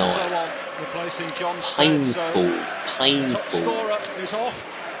that night. Painful.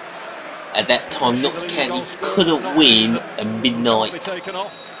 At that time, Notts County couldn't win a midnight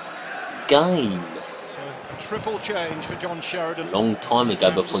game. Triple change for John Sheridan. A long time ago,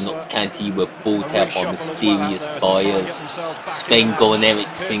 before Notts County were bought out by mysterious buyers, Sven-Goran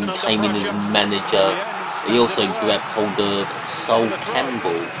Eriksson came in as manager. He also grabbed hold of Sol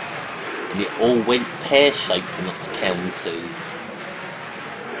Campbell, and it all went pear-shaped for Notts County.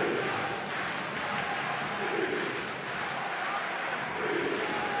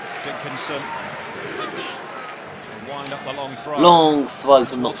 Dickinson. Wind up the long throw. Long throw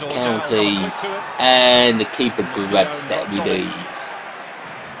from Notts County, and the keeper grabs that with ease.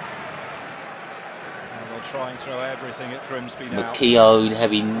 They'll try and throw everything at Grimsby now. McKeown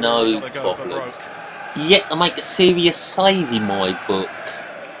having no problems. Yet to make a serious save in my book.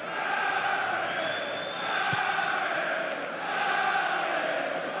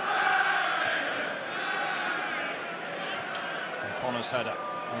 Header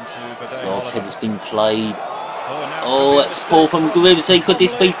into Vernonat. Last header's been played. Oh, that's poor from Grimsby. Could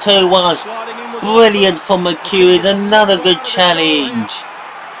this be 2-1? Brilliant from McKeown. Another good challenge.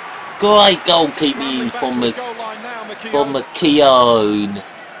 Great goalkeeping from McKeown.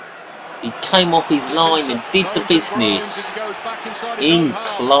 He came off his line and did the business in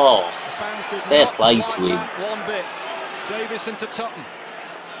class. Fair play to him.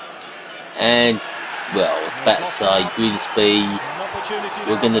 And, well, I was about to say, Grimsby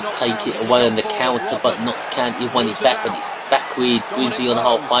were going to take it away on the counter, but Notts County won it back, but it's back with Grimsby on the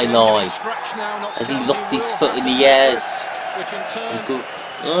halfway line. As he lost his foot in the airs.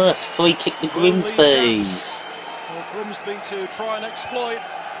 Oh, that's free kick to Grimsby. For Grimsby to try and exploit.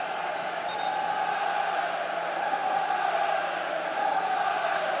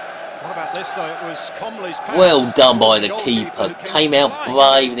 What about this though? It was Comley's pass. Well done by the keeper. Came out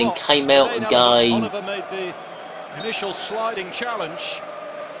brave and then came out again. Oliver made the initial sliding challenge.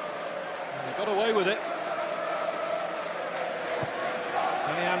 And he got away with it.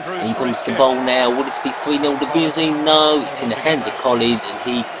 In comes the ball now. Will this be 3-0 to Grimsby? No, it's in the hands of Collins and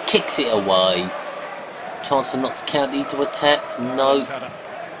he kicks it away. Chance for Notts County to attack? No.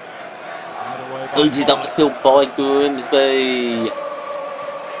 Booted up the field by Grimsby.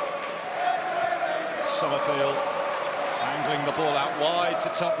 Summerfield angling the ball out wide to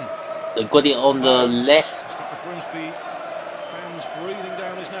Tutton. They've got it on the left. The Grimsby fans breathing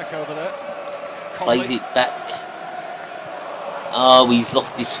down his neck over there. Plays it back. Oh, he's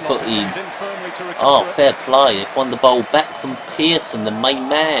lost his footing. Oh, fair play. They've won the ball back from Pearson, the main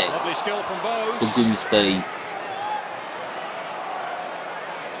man for Grimsby.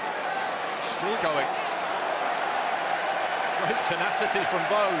 Still going. Great tenacity from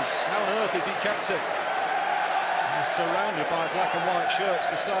Bowes. How on earth is he kept it? He's surrounded by black and white shirts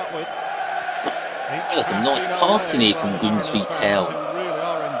to start with. There's some nice passing here from Grimsby Town. Who really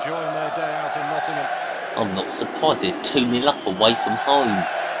are enjoying their day out in Nottingham. I'm not surprised they're 2-0 up away from home.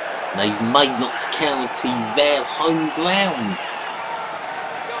 They've made Notts County their home ground.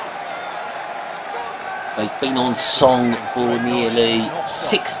 They've been on song for nearly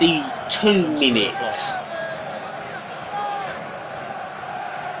 62 minutes.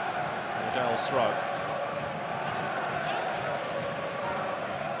 Audel's throw.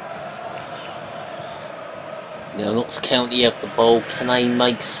 Now Notts County have the ball. Can they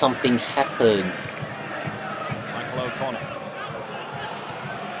make something happen?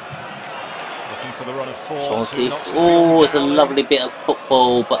 Oh, it's a lovely bit of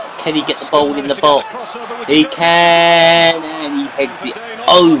football, but can he get the ball in the box? He can, and he heads it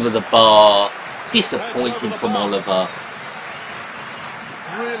over the bar. Disappointing from Oliver.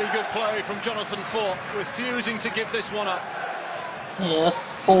 Really good play from Jonathan Fort, refusing to give this one up. Yeah,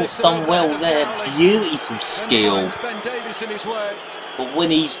 Fort's done well there. Beautiful skill. But when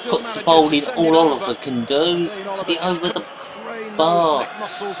he puts the ball in, all Oliver can do is put it over the bar.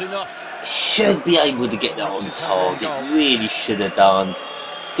 Should be able to get that on target. Really should have done.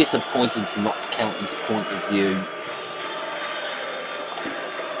 Disappointing from Notts County's point of view.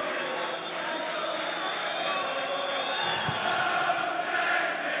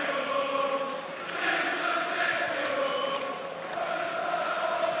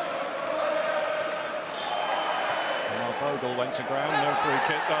 Bogle went to ground, no free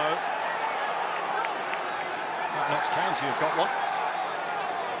kick though. Notts County have got one.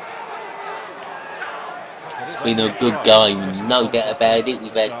 It's been a good game, no doubt about it.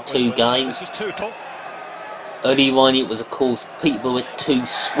 We've had 2 games. Earlier on it was of course Peterborough 2,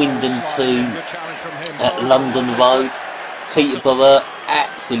 Swindon 2 at London Road. Peterborough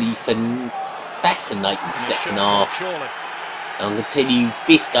absolutely fascinating second half. I'm going to tell you,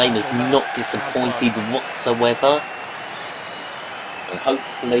 this game has not disappointed whatsoever. And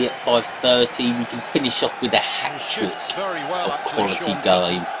hopefully at 5:30 we can finish off with a hat-trick of quality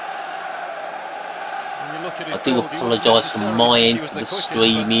games. I do apologise from my end for the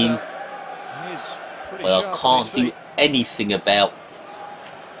streaming, but I can't do anything about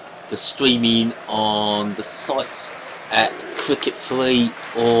the streaming on the sites at Cricket Free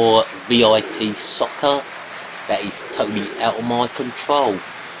or VIP Soccer. That is totally out of my control.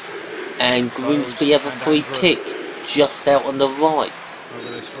 And Grimsby have a free kick. just out on the right.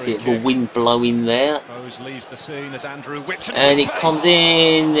 Bit of a wind blowing there. And it comes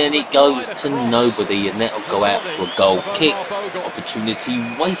in and it goes to nobody, and that'll go out for a goal kick. Opportunity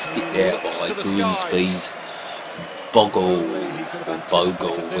wasted there by Grimsby's Bogle, or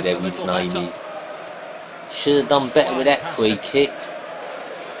Bogle, whatever his name is. Should have done better with that free kick.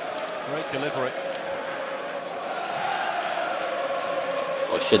 Great delivery.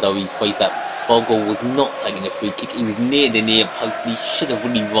 Or should I rephrase that? Bogle was not taking a free kick. He was near the near post and he should have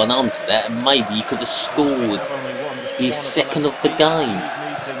really run onto that, and maybe he could have scored his second of the game.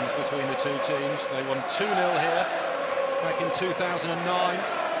 Meetings between the two teams. They won 2-0 here back in 2009.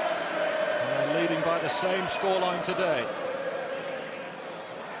 And they're leading by the same scoreline today.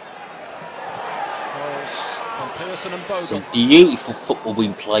 Goals from Pearson and Bogle. Some beautiful football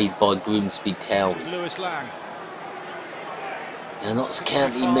being played by Grimsby Town. Now Notts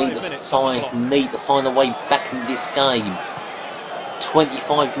County need to find a way back in this game.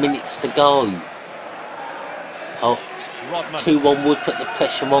 25 minutes to go. 2-1 would put the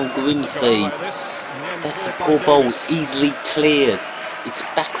pressure on Grimsby. That's a poor ball, easily cleared. It's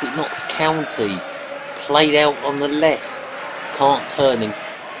back with Notts County. Played out on the left. Can't turn him.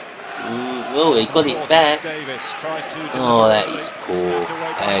 Oh, he got it back. Oh, that is poor.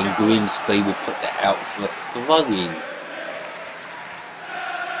 And Grimsby will put that out for a throw-in.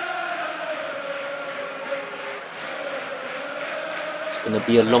 Going to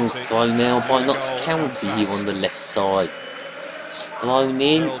be a long throw now by Notts County here on the left side. It's thrown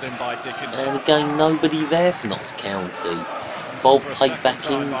in, and again nobody there for Notts County. Ball played back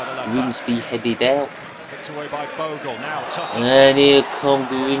in, Grimsby headed out. And here come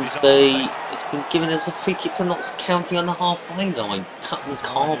Grimsby. It's been given as a free kick to Notts County on the halfway line.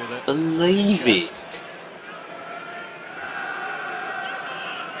 Can't believe it.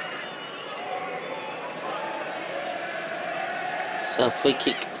 So free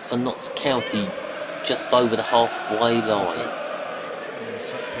kick for Notts County just over the halfway line.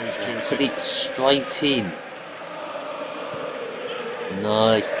 Put it straight in.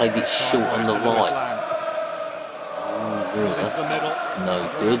 No, he played it short on the right. That's no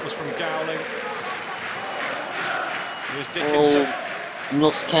good. Oh,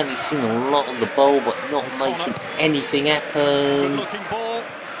 Notts County seen a lot of the ball but not making anything happen.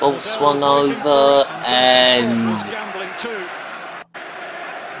 Ball swung over and...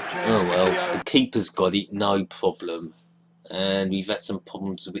 oh well, the keeper's got it, no problem. And we've had some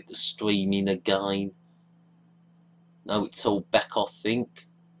problems with the streaming again. No, it's all back, I think.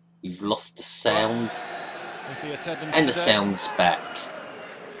 We've lost the sound. And the sound's back.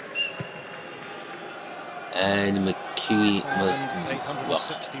 And McKeown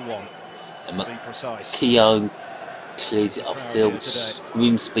clears it upfield.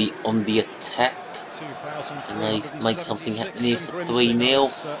 Grimsby on the attack. And they've made something happen here for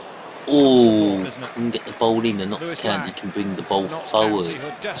 3-0. Oh, couldn't get the ball in, and Notts County can bring the ball forward.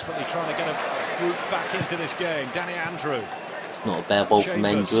 Desperately trying to get a route back into this game. Danny Andrew. It's not a bad ball from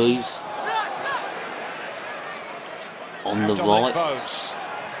Andrews. On the right.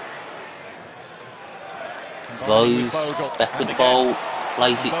 Vose back with the ball,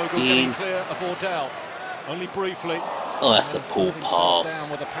 plays it in. Only briefly. Oh, that's a poor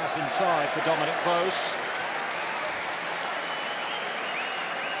pass. With a pass inside for Dominic Vose.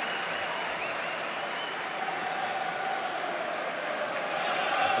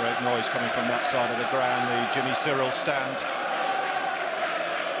 Great noise coming from that side of the ground, the Jimmy Cyril stand.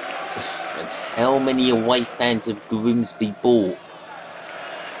 And how many away fans have Grimsby bought?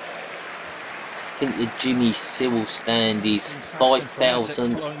 I think the Jimmy Cyril stand is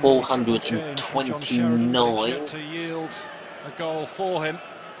 5,429. To yield a goal for him.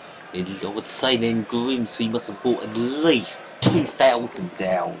 I would say then Grimsby must have bought at least 2,000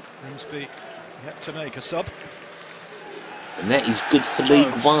 down. Grimsby yet to make a sub. And that is good for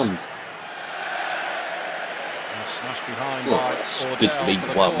League One. Well, that's good for League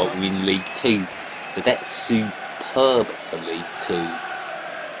One, but we're in League Two. So that's superb for League Two.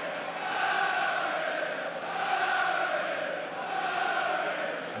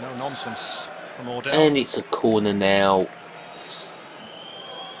 No nonsense from Audel. And it's a corner now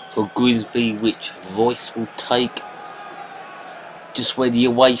for Grimsby, which Voice will take just where the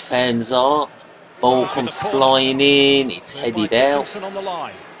away fans are. Ball comes flying in, it's headed out.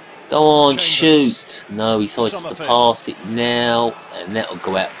 Go on, shoot! No, he decides to pass it now, and that'll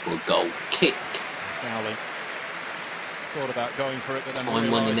go out for a goal kick. Thought about going for it, but then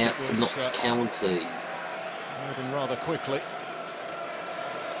time running out for Notts County. Moving rather quickly.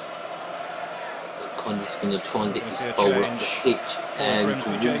 Connor's going to try and get this ball up the pitch, and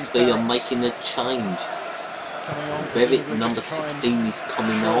Grimsby are making a change. Berrettat, number 16, is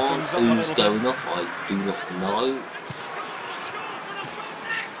coming on. Who's going off? I do not know.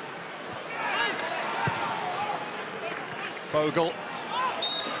 Bogle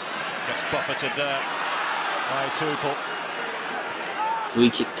gets buffeted there by Tuchel. Free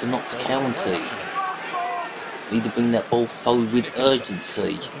kick to Notts County. Need to bring that ball forward with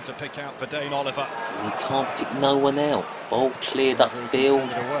urgency. To pick out for Dane Oliver. And he can't pick no one out. Ball cleared upfield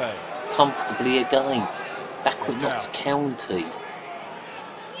comfortably again. Back with Notts County.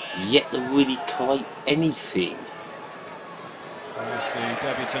 Yet to really create anything. There's the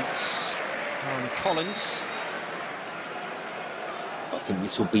debutants, Aaron Collins. I think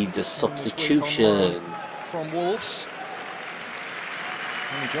this will be the substitution. From Wolves.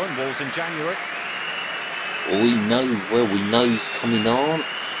 He joined Wolves in January. We know who's coming on.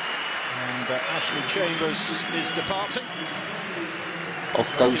 And Ashley Chambers is departing.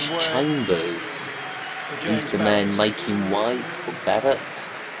 Off goes Chambers. He's the man making way for Berrettat.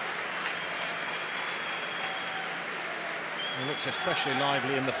 He looked especially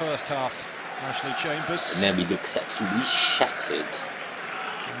lively in the first half, Ashley Chambers. And now he looks absolutely shattered.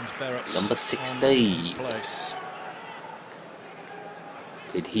 Number 16.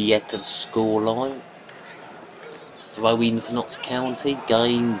 Could he add to the scoreline? Throw in for Notts County.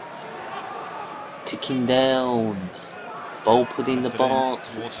 Game ticking down. Ball put in the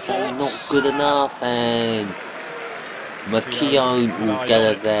box. Not good enough. And McKeown will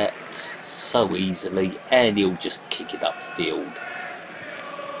gather that so easily. And he'll just kick it upfield.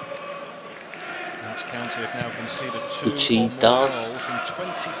 Notts County have now conceded 2 which he does goals in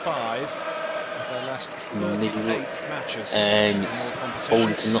 25 of their last 38 matches. And it's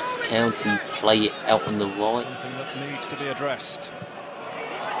falling to Notts County, play it out on the right. Something that needs to be addressed.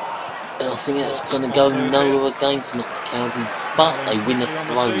 I think that's going to go nowhere again for Notts County, but they win a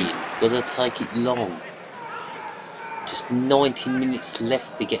throw-in. Got to take it long. Just 19 minutes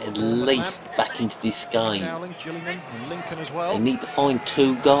left to get at least back into this game. They need to find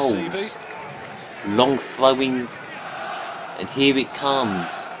 2 goals. Long throwing, and here it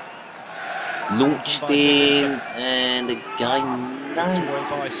comes. Launched in, and again,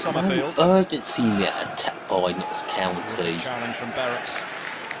 no urgency in that attack by Notts County. Challenge from Berrettat.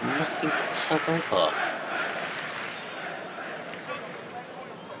 Nothing whatsoever.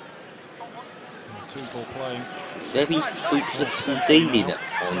 Tuchel playing very fruitless indeed in that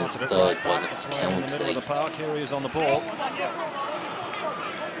final third by Notts County. The park. Here he is on the ball.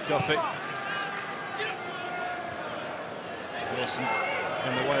 Duffy. Pearson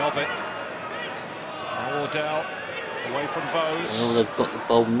in the way of it. Audel away from Vose. Well, they've got the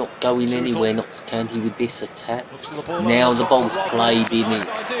ball not going anywhere, Notts County, with this attack. Now the ball's played in,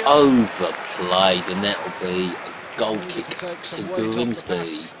 it's overplayed, and that will be a goal kick to Grimsby.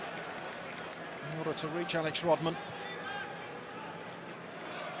 In order to reach Alex Rodman.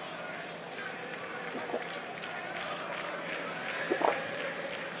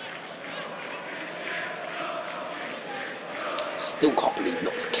 Still can't believe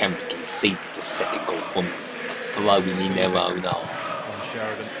Notts County conceded the second goal from a throw-in in their own half.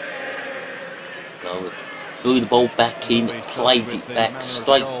 No, threw the ball back in, played it back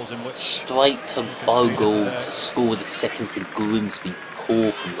straight to Bogle to score the second for Grimsby.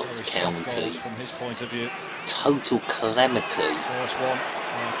 Poor from Notts County. Total calamity. First one,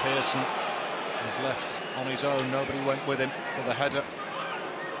 Pearson was left on his own. Nobody went with him for the header.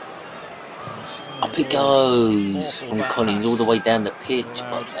 Up it goes from Collins all the way down the pitch,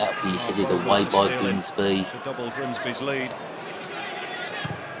 but that'll be headed away by Grimsby. To double Grimsby's lead.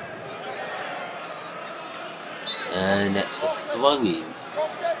 And that's a throw-in.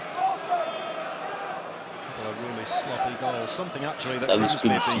 A really sloppy goal. Something actually that those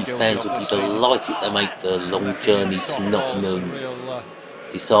Grimsby fans will be delighted to make the long journey to Nottingham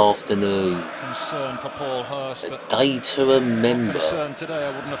this afternoon. Concern for Paul Hurst, a day to remember. Concern today, I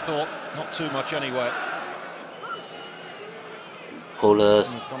wouldn't have thought. Not too much anyway. Paul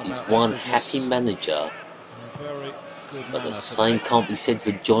Hurst is one happy manager, but the same can't be said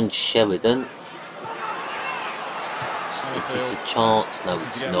for John Sheridan. Is this a chance? No,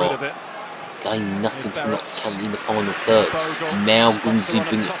 it's not. Again, nothing from Notts County in the final third. Now Grimsby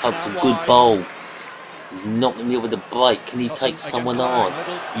brings it up to a good bowl. He's not going to be able to break. Can he take someone on?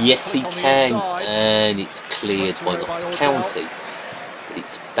 Yes, he can. And it's cleared by Notts County. But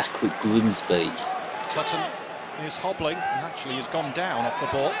it's back with Grimsby. Tutton is hobbling and actually has gone down off the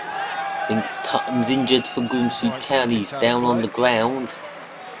ball. I think Tutton's injured for Grimsby Town. He's down on the ground.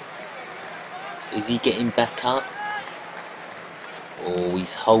 Is he getting back up? Oh,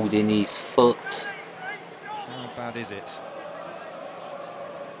 he's holding his foot. How bad is it?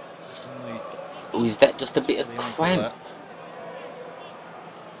 Or is that just a bit of cramp?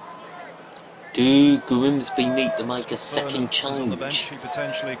 Do Grimsby need to make a second change? He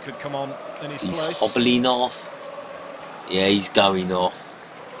potentially could come on in his He's place. hobbling off. Yeah, he's going off.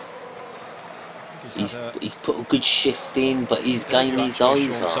 He's put a good shift in, but his game is over.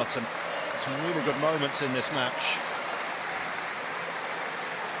 Some really good moments in this match.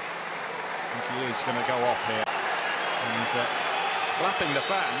 I think he is going to go off here. And he's clapping the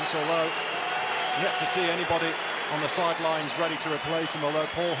fans, although yet to see anybody on the sidelines ready to replace him, although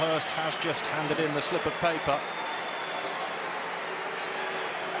Paul Hurst has just handed in the slip of paper.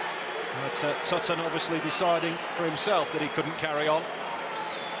 But Sutton obviously deciding for himself that he couldn't carry on.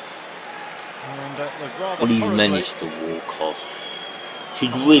 And well, he's managed to walk off.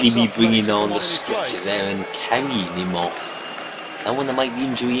 Should really be bringing on the stretcher there and carrying him off. Don't want to make the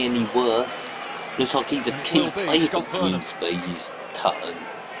injury any worse. Looks like he's a key player for Grimsby, he's Tutton.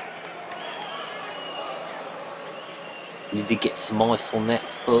 Need to get some ice on that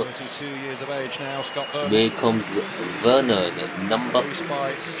foot. 32 years of age now, Scott so here comes Vernonat at number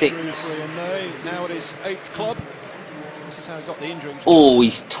 6. Now at his 8th club. This is how he got the injury. Oh,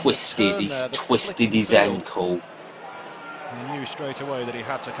 he's twisted. He's twisted his ankle. He knew straight away that he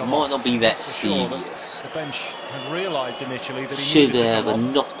had to come might off. not be that serious. The bench had realised initially that he should have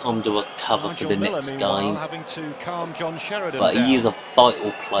enough time to recover for the next game. Having to calm John Sheridan but down. He is a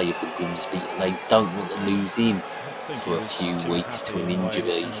vital player for Grimsby, and they don't want to lose him for a few weeks to an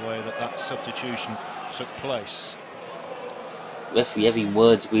injury. The way that substitution took place. Referee having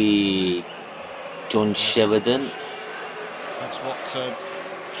words with John Sheridan. That's what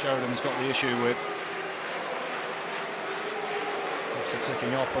Sheridan's got the issue with. That's a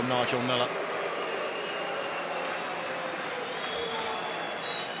ticking off from Nigel Miller.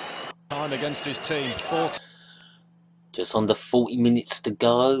 Time against his team. 40. Just under 40 minutes to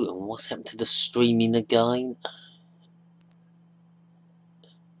go, and what's happened to the streaming again?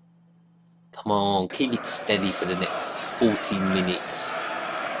 Come on, keep it steady for the next 14 minutes.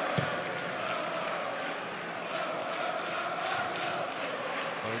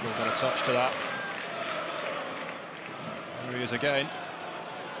 Audel got a touch to that. Here he is again.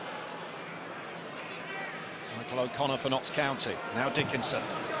 Michael O'Connor for Notts County. Now Dickinson.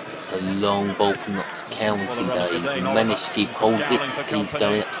 It's a long ball from Notts County. They managed to keep hold of it. He's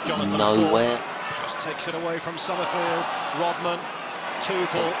going absolutely nowhere. Just takes it away from Summerfield. Rodman.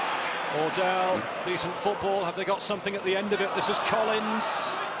 Tuchel. Audel, decent football. Have they got something at the end of it? This is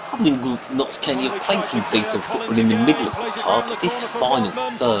Collins. I mean, Notts County have played some decent football in the middle of the park, but this final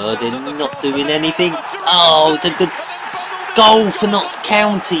third, they're not doing anything. Oh, it's a good goal for Notts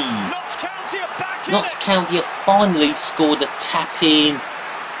County. Notts County have finally scored a tap-in.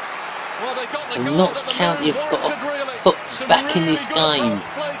 So Notts County have got a foot back in this game.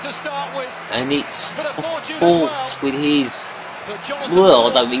 And it's fought with his... Well,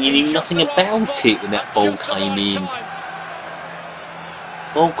 I don't think he knew nothing about it when that ball came in.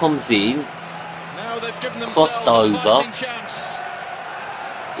 Ball comes in, crossed over.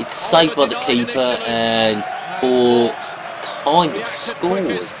 It's saved by the keeper and Fort kind of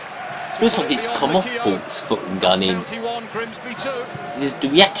scores. Looks like it's come off Fort's foot and gone in. The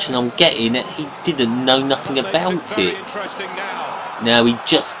reaction I'm getting that he didn't know nothing about it. Now he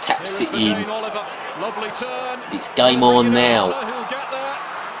just taps it in. It's game on now.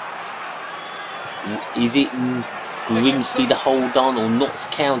 Is it Grimsby to hold on or Notts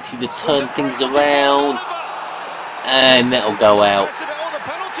County to turn things around? And that'll go out.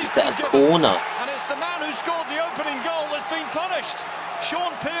 Is that a corner? And it's the man who scored the opening goal that's been punished.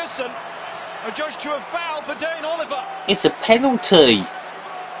 Sean Pearson adjudged to a foul for Dane Oliver. It's a penalty.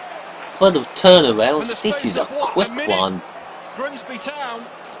 Kind of turnaround. This is a quick one. Grimsby Town.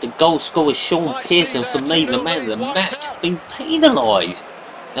 The goal scorer Sean Pearson, for me, the man of the match, has been penalised.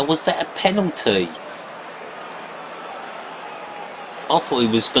 Now, was that a penalty? I thought it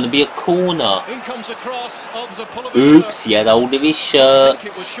was going to be a corner. In comes a cross. Oops, he had hold of his shirt. I think it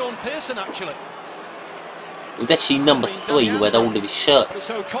was Sean Pearson, actually. It was actually number 3 who had hold of his shirt.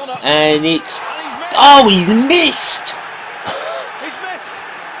 And it's... Oh, he's missed! He's missed.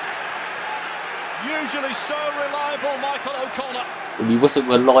 Usually so reliable, Michael O'Connor. Well, he wasn't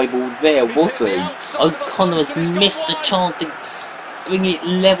reliable there, was he? O'Connor has missed a chance to bring it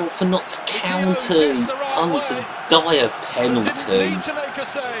level for Notts County. Oh, it's a dire penalty.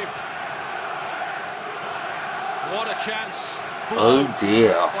 What a chance. Oh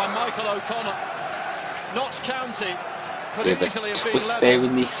dear. By Michael O'Connor. Notts County could We have a twist there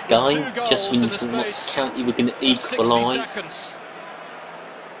in this game, just when you thought Notts County were going to equalise.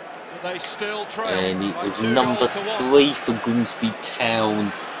 And it was number 3 for Grimsby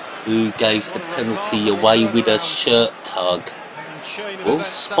Town who gave the penalty away with a shirt tug. Well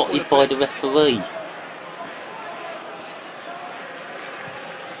spotted by the referee.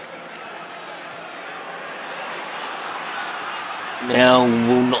 Now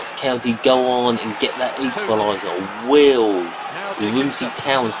will Notts County go on and get that equaliser? Will Grimsby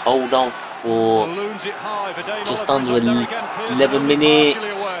Town hold on for just under 11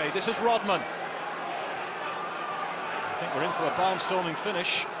 minutes? This is Rodman. I think we're in for a barnstorming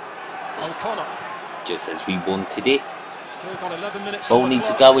finish. O'Connor. Just as we wanted it. Still got 11 minutes. Ball needs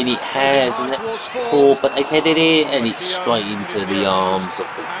to go in, it has, and that's poor, but they've headed it, and it's straight into the arms of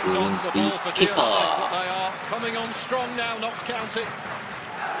the Grimsby keeper. Coming on strong now, Notts County.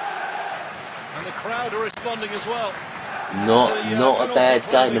 And the crowd are responding as well. Not a bad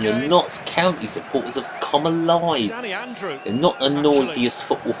game, and the Notts County supporters have come alive. They're not the noisiest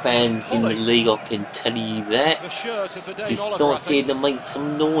football fans in the league, I can tell you that. It's nice here to make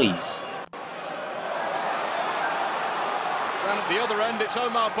some noise. And at the other end, it's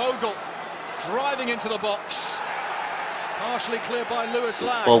Omar Bogle driving into the box. Partially cleared by Lewis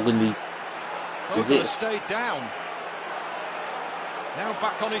Lang. Bogle stayed down. Now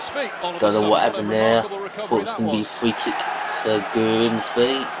back on his feet. Don't know what happened there. Thought it was going to be a free kick to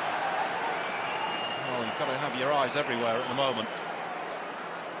Grimsby. Well, you've got to have your eyes everywhere at the moment.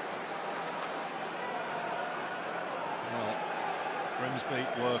 Well, Grimsby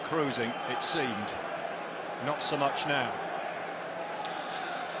were cruising, it seemed. Not so much now.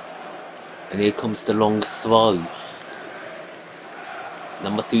 And here comes the long throw.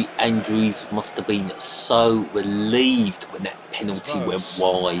 Number 3, Andrews must have been so relieved when that penalty went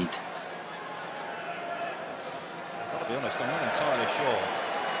wide. I've got to be honest, I'm not entirely sure.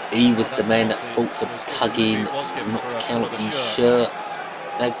 He was the man that fought for tugging the Notts County shirt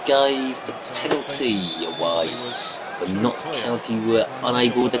that gave the penalty away. But Notts County were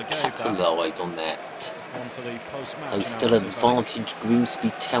unable to capitalise on that. They still advantaged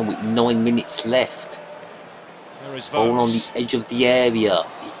Grimsby Town with 9 minutes left. Ball on the edge of the area,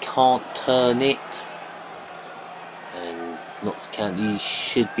 he can't turn it, and Notts County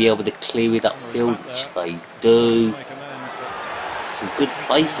should be able to clear it upfield, which they do. Some good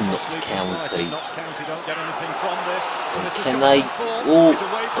play from Notts County. And can they?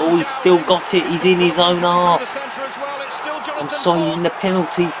 Oh, he's still got it, he's in his own half. I'm sorry, he's in the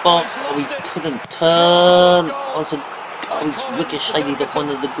penalty box. Oh, he couldn't turn. He's ricocheted off one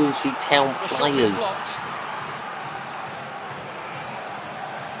of the Grimsby Town players.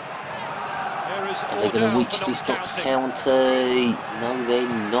 Are they going to reach this Notts County? No, they're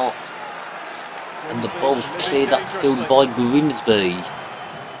not. And the ball's cleared upfield by Grimsby.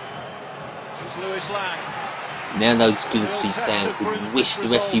 Now those Grimsby fans would wish the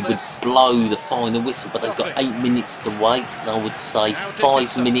referee would blow the final whistle, but they've got 8 minutes to wait, and I would say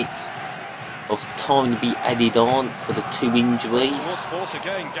 5 minutes of time to be added on for the 2 injuries. Force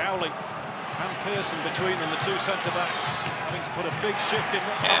again, Gowling and Pearson between them, the 2 centre-backs, having to put a big shift in.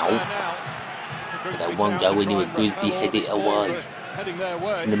 Ow. But that won't go anywhere. Grimsby head it away.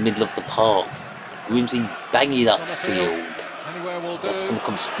 It's in the middle of the park. Grimsby bang it upfield. That's going to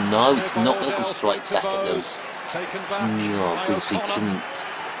come. No, it's not going to come straight back at them. No, Grimsby couldn't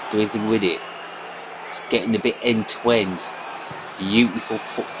do anything with it. It's getting a bit end to end. Beautiful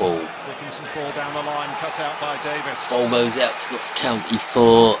football. Ball goes out to Notts County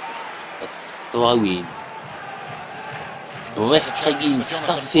for a throw-in. Breathtaking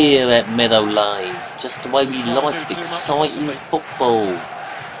stuff here at Meadow Lane. Just the way we like it. Exciting football.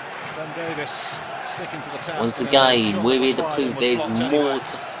 Once again, we're here to prove there's more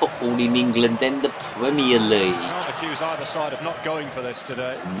to football in England than the Premier League.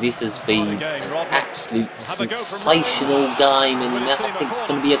 And this has been an absolute sensational game, and I think it's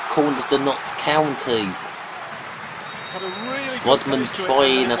going to be a corner to Notts County. Rodman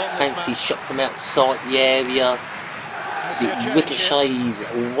trying a fancy shot from outside the area. It ricochets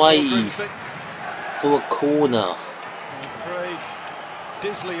away for a corner.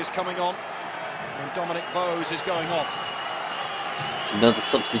 Disley is coming on, and Dominic Vose is going off. Another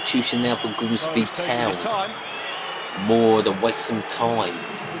substitution now for Grimsby Town. More to waste some time.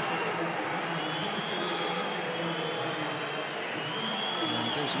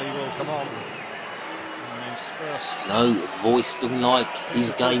 And Disley will come on. And his first. No, Voice looking like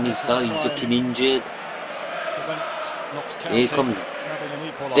his game is done. He's looking injured. Here comes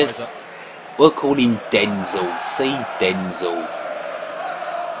this. We'll call him Denzel. See, Denzel.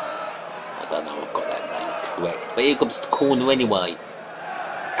 I don't know if I've got that name correct. But here comes the corner anyway.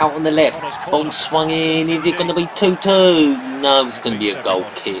 Out on the left. Ball swung in. Is it going to be 2-2? No, it's going to be a goal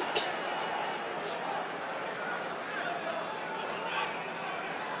kick.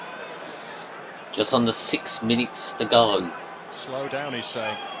 Just under 6 minutes to go. Slow down, he's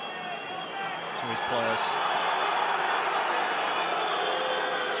saying to his players.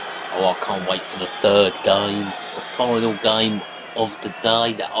 Oh, I can't wait for the third game, the final game of the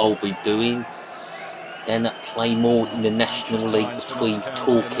day that I'll be doing. Then at Playmore in the National League between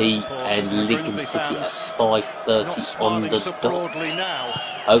Torquay and Lincoln City at 5:30 on the dot.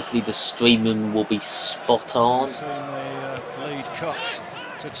 Hopefully the streaming will be spot on. Seen the lead cut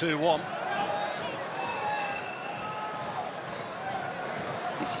to 2-1.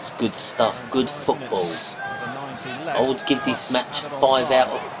 This is good stuff, good football. I would give this match 5 out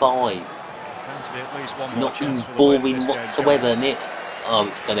of 5. Not been boring whatsoever, in it. Oh,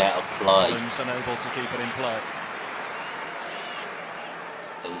 it's gone out of play. Unable to keep it in play.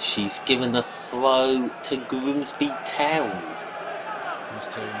 And she's given a throw to Grimsby Town. His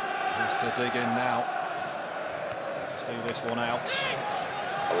team has to dig in now. See this one out.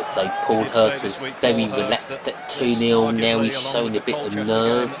 I would say Paul Hurst was very relaxed at 2-0. Now he's showing a bit of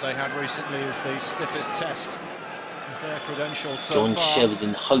nerves. They had recently is the stiffest test. John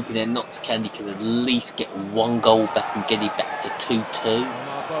Sheridan hoping that Notts County can at least get 1 goal back and get it back to 2-2.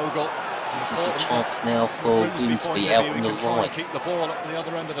 This is a chance now for Grimsby out on the right. Keep the ball at the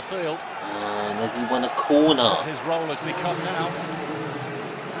other end of the field. And has he won a corner? His role has become now.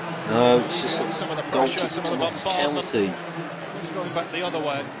 No, it's just a goal kick to Notts County. He's going back the other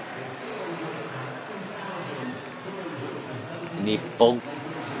way. And if Bob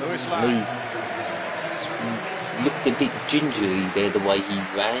Lee looked a bit gingery there the way he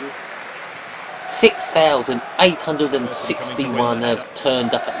ran. 6,861 have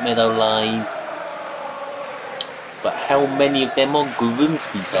turned up at Meadow Lane. But how many of them are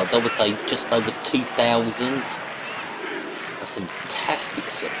Grimsby fans? I would say just over 2,000. A fantastic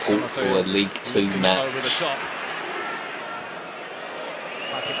support for a League 2 match.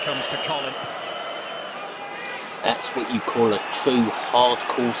 Back it comes to Colin. That's what you call a true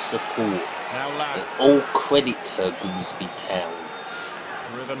hardcore support. And all credit to Grimsby Town.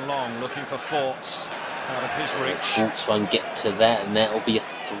 Driven long, looking for Forts. It's out of his reach. Forts won't get to that, and that'll be a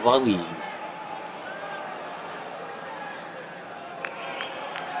throw-in.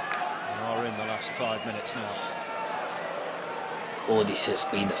 We are in the last 5 minutes now. Oh, this has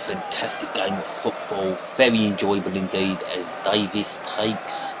been a fantastic game of football. Very enjoyable indeed as Davis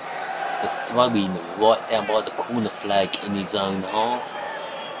takes the throw-in right down by the corner flag in his own half.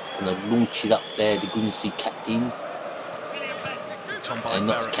 He's going to launch it up there, the Grimsby captain. And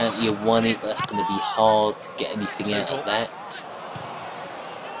Notts County have won it, but that's going to be hard to get anything out of that.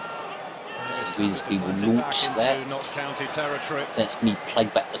 Grimsby will launch that. That's going to be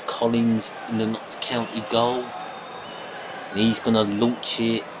played back to Collins in the Notts County goal. And he's going to launch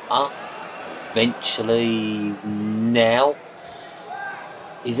it up eventually now.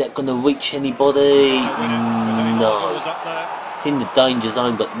 Is that going to reach anybody? No. It's in the danger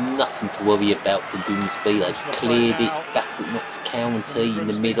zone, but nothing to worry about for Grimsby. They've cleared it back with Notts County in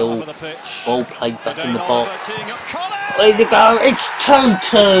the middle. Ball played back in the box. Where's it go? It's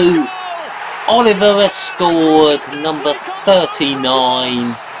 2-2. Oliver has scored, number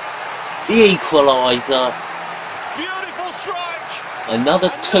 39. The equaliser. Another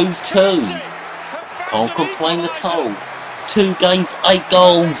 2-2. Can't complain at all. 2 games, 8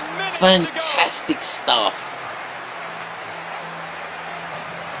 goals. Fantastic stuff.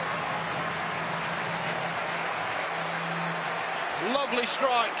 Lovely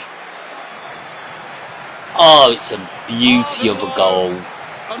strike. Oh, it's a beauty of a goal.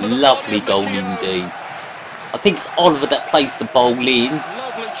 Lovely goal indeed. I think it's Oliver that plays the ball in.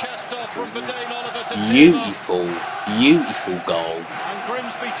 Beautiful, beautiful goal. And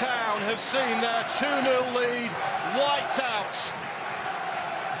Grimsby Town have seen their 2-0 lead wiped out.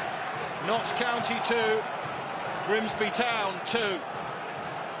 Notts County 2, Grimsby Town 2.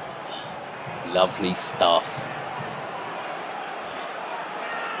 Lovely stuff.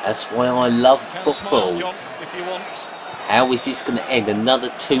 That's why I love football. How is this going to end?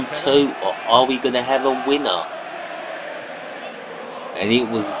 Another 2-2, or are we going to have a winner? And it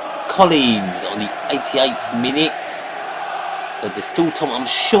was Collins on the 88th minute. So there's still time. I'm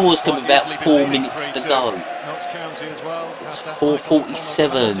sure it's going to be about 4 minutes to go. It's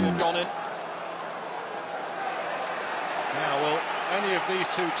 4:47. Now, will any of these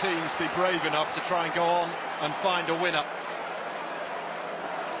two teams be brave enough to try and go on and find a winner?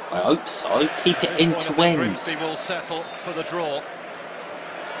 I hope so. Keep it end to end. Grimsby will settle for the draw.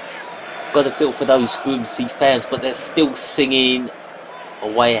 Got to feel for those Grimsby fans, but they're still singing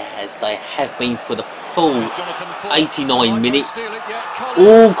away as they have been for the full 89 minutes.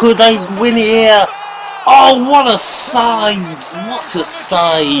 Oh, could they win it here? Oh, what a save! What a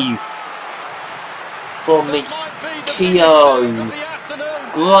save! from Keown.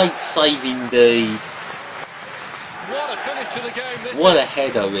 Great save indeed. What a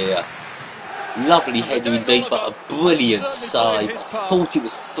header here. Lovely header indeed, but a brilliant save. I thought it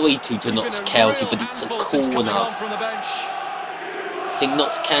was 3-2 to Notts County, but it's a corner. I think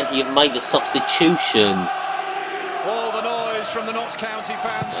Notts County have made a substitution. All the noise from the Notts County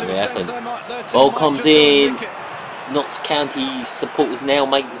fans. No, they haven't. Ball comes in. Notts County supporters now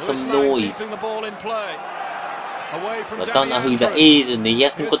making some noise. I don't know who that is, and he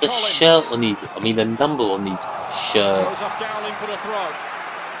hasn't got a shirt on his, a number on his shirt.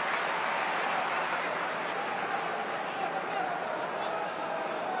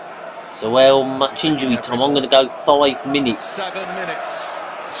 So how much injury time? I'm going to go 5 minutes. 7 minutes.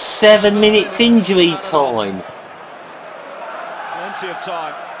 7 minutes injury time. Plenty of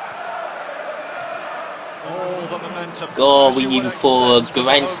time. All the momentum. God, we're in for a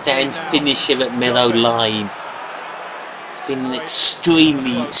grandstand finish here at Meadow Lane. It's been an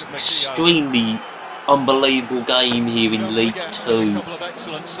extremely unbelievable game here in League 2. A couple of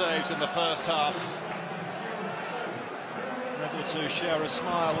excellent saves in the first half. Able to share a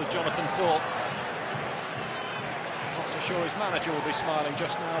smile with Jonathan Thorpe. Not so sure his manager will be smiling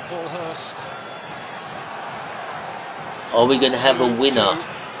just now, Paul Hurst. Are we going to have a winner?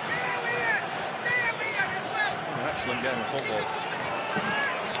 An excellent game of football.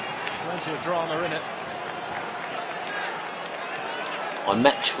 Plenty of drama in it. My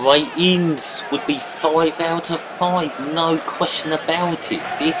match ratings would be 5 out of 5, no question about it.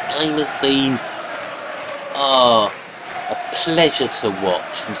 This game has been a pleasure to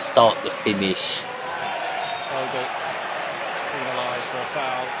watch from start to finish. Audel penalised for a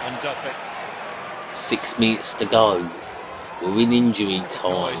foul on Duffy. 6 minutes to go. We're in injury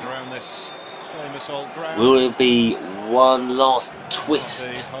time. Around this famous old ground. Will there be one last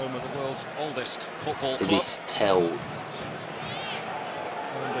twist Home of the world's oldest football to club. this tell?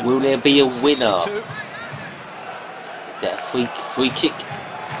 Will there be a winner? Is that a free kick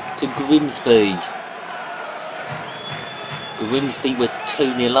to Grimsby? Grimsby were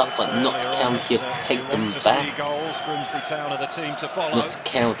 2-0 up, but Notts County have pegged them back. Notts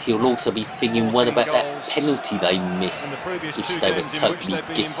County will also be thinking, what about that penalty they missed, which they were totally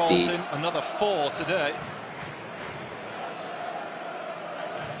gifted. Another 4 today.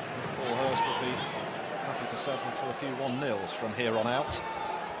 Paul Hurst will be happy to settle for a few 1-0s from here on out.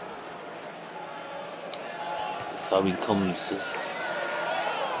 The throwing comes.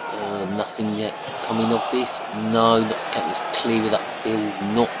 Nothing yet coming of this. No, Notts County is clear of that field.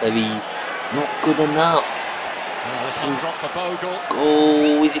 Not good enough. This one dropped for Bogle.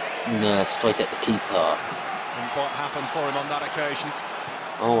 Oh, is it? No, straight at the keeper. Didn't quite happen for him on that occasion.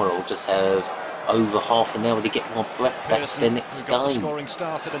 Oh, well, I'll just have over half an hour to get my breath back for the next game. And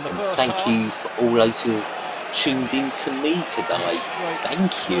thank you for all those who have tuned in to me today.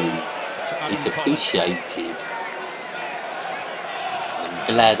 Thank you. It's appreciated.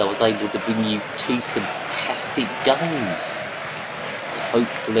 Glad I was able to bring you 2 fantastic games. And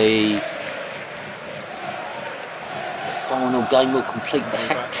hopefully the final game will complete the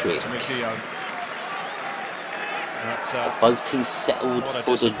hat-trick. Both teams settled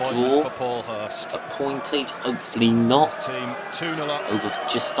for the draw. A point each, hopefully not. Over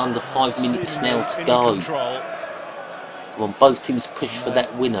just under 5 minutes now to go. Come on, both teams push for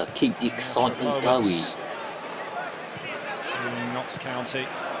that winner. Keep the excitement going. Notts County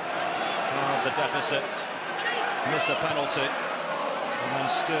have the deficit, miss a penalty, and then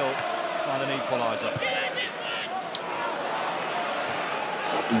still find an equaliser.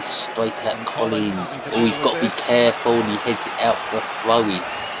 That'll be straight at Collins. Oh, he's got to be careful, and he heads it out for a throw-in.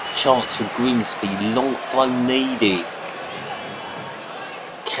 Chance for Grimsby, long throw needed.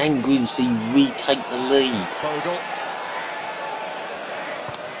 Can Grimsby retake the lead? Bogle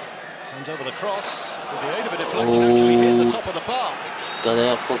sends over the cross, with the aid of a deflection, actually hit the top of the bar. Got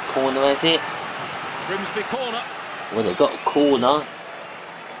out for a corner, has it? Grimsby corner. Well, they got a corner.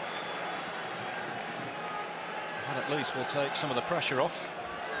 And at least we'll take some of the pressure off.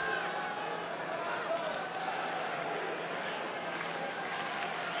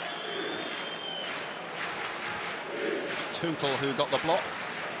 Tuchel who got the block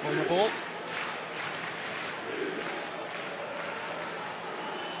on the ball.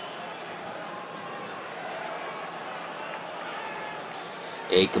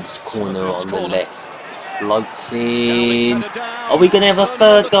 Here comes corner on the left. Floats in. Are we going to have a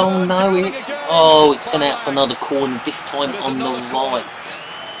third goal? No, it's gone out for another corner. This time on the right.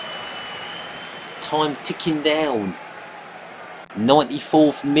 Time ticking down.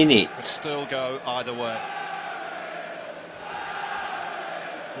 94th minute. Could still go either way.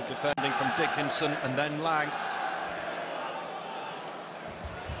 Good defending from Dickinson and then Lang.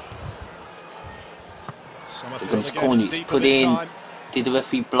 Wiggum's corner, it's put in. Did the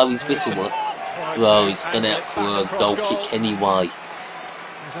referee blow his whistle? Well, he's gone out for a goal kick anyway.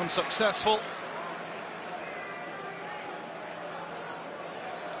 He's unsuccessful.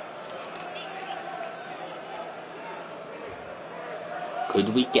 Could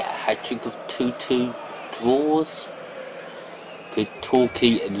we get a hat-trick of 2-2 draws? Could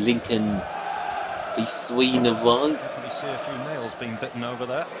Torquay and Lincoln be 3 in a row? Definitely see a few nails being bitten over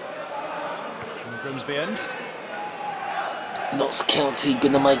there. On the Grimsby end. Notts County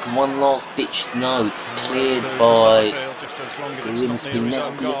gonna make one last ditch. No, it's cleared by Grimsby.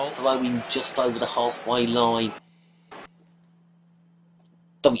 Now be a throw-in just over the halfway line.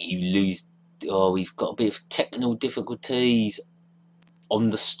 Don't you lose? Oh, we've got a bit of technical difficulties on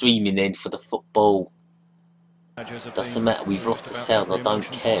the streaming end for the football. Doesn't matter, we've lost the sound, I don't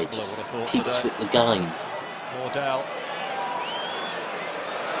care, just keep us with the game. Audel.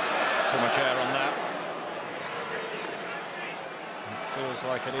 Too much air on that. It feels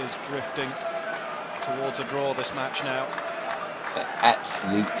like it is drifting towards a draw, this match now. An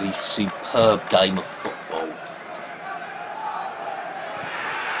absolutely superb game of football.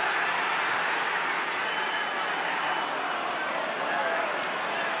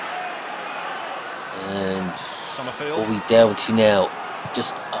 And what are we down to now?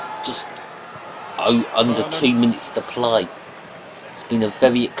 Just under 2 minutes to play. It's been a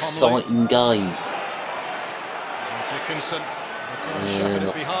very exciting game. And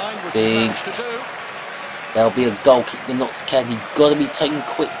I think there'll be a goal kick for Notts County. Got to be taken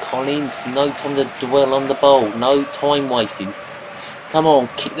quick, Collins. No time to dwell on the ball. No time wasting. Come on,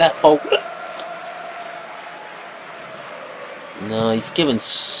 kick that ball. No, he's given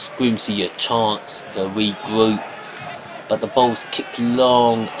Grimsby a chance to regroup, but the ball's kicked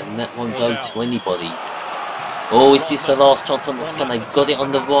long and that won't go to anybody. Oh, is this the last chance on Notts County? They've got it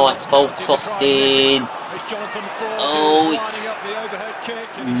on the right, ball crossed in. Oh, it's...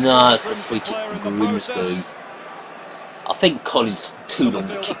 No, it's a free kick to Grimsby. I think Collins took too long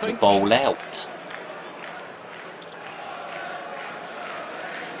to kick the ball out.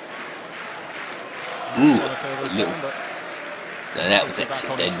 Ooh, a little... No, that was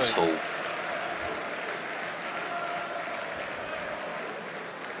accidental.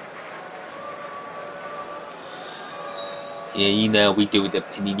 Yeah, you know, we do with the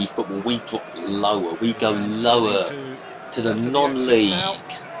Panini football. We drop lower. We go lower to the non-league.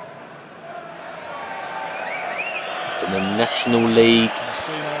 To the National League.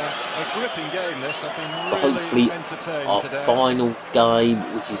 So hopefully our final game,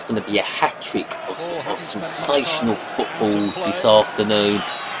 which is going to be a hat-trick of sensational football this afternoon.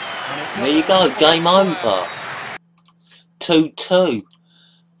 And there you go, game over. 2-2.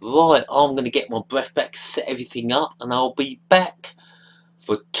 Right, I'm going to get my breath back, set everything up, and I'll be back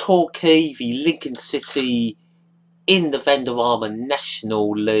for Torquay v Lincoln City in the Vanderarma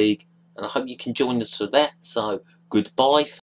National League. And I hope you can join us for that. So, goodbye.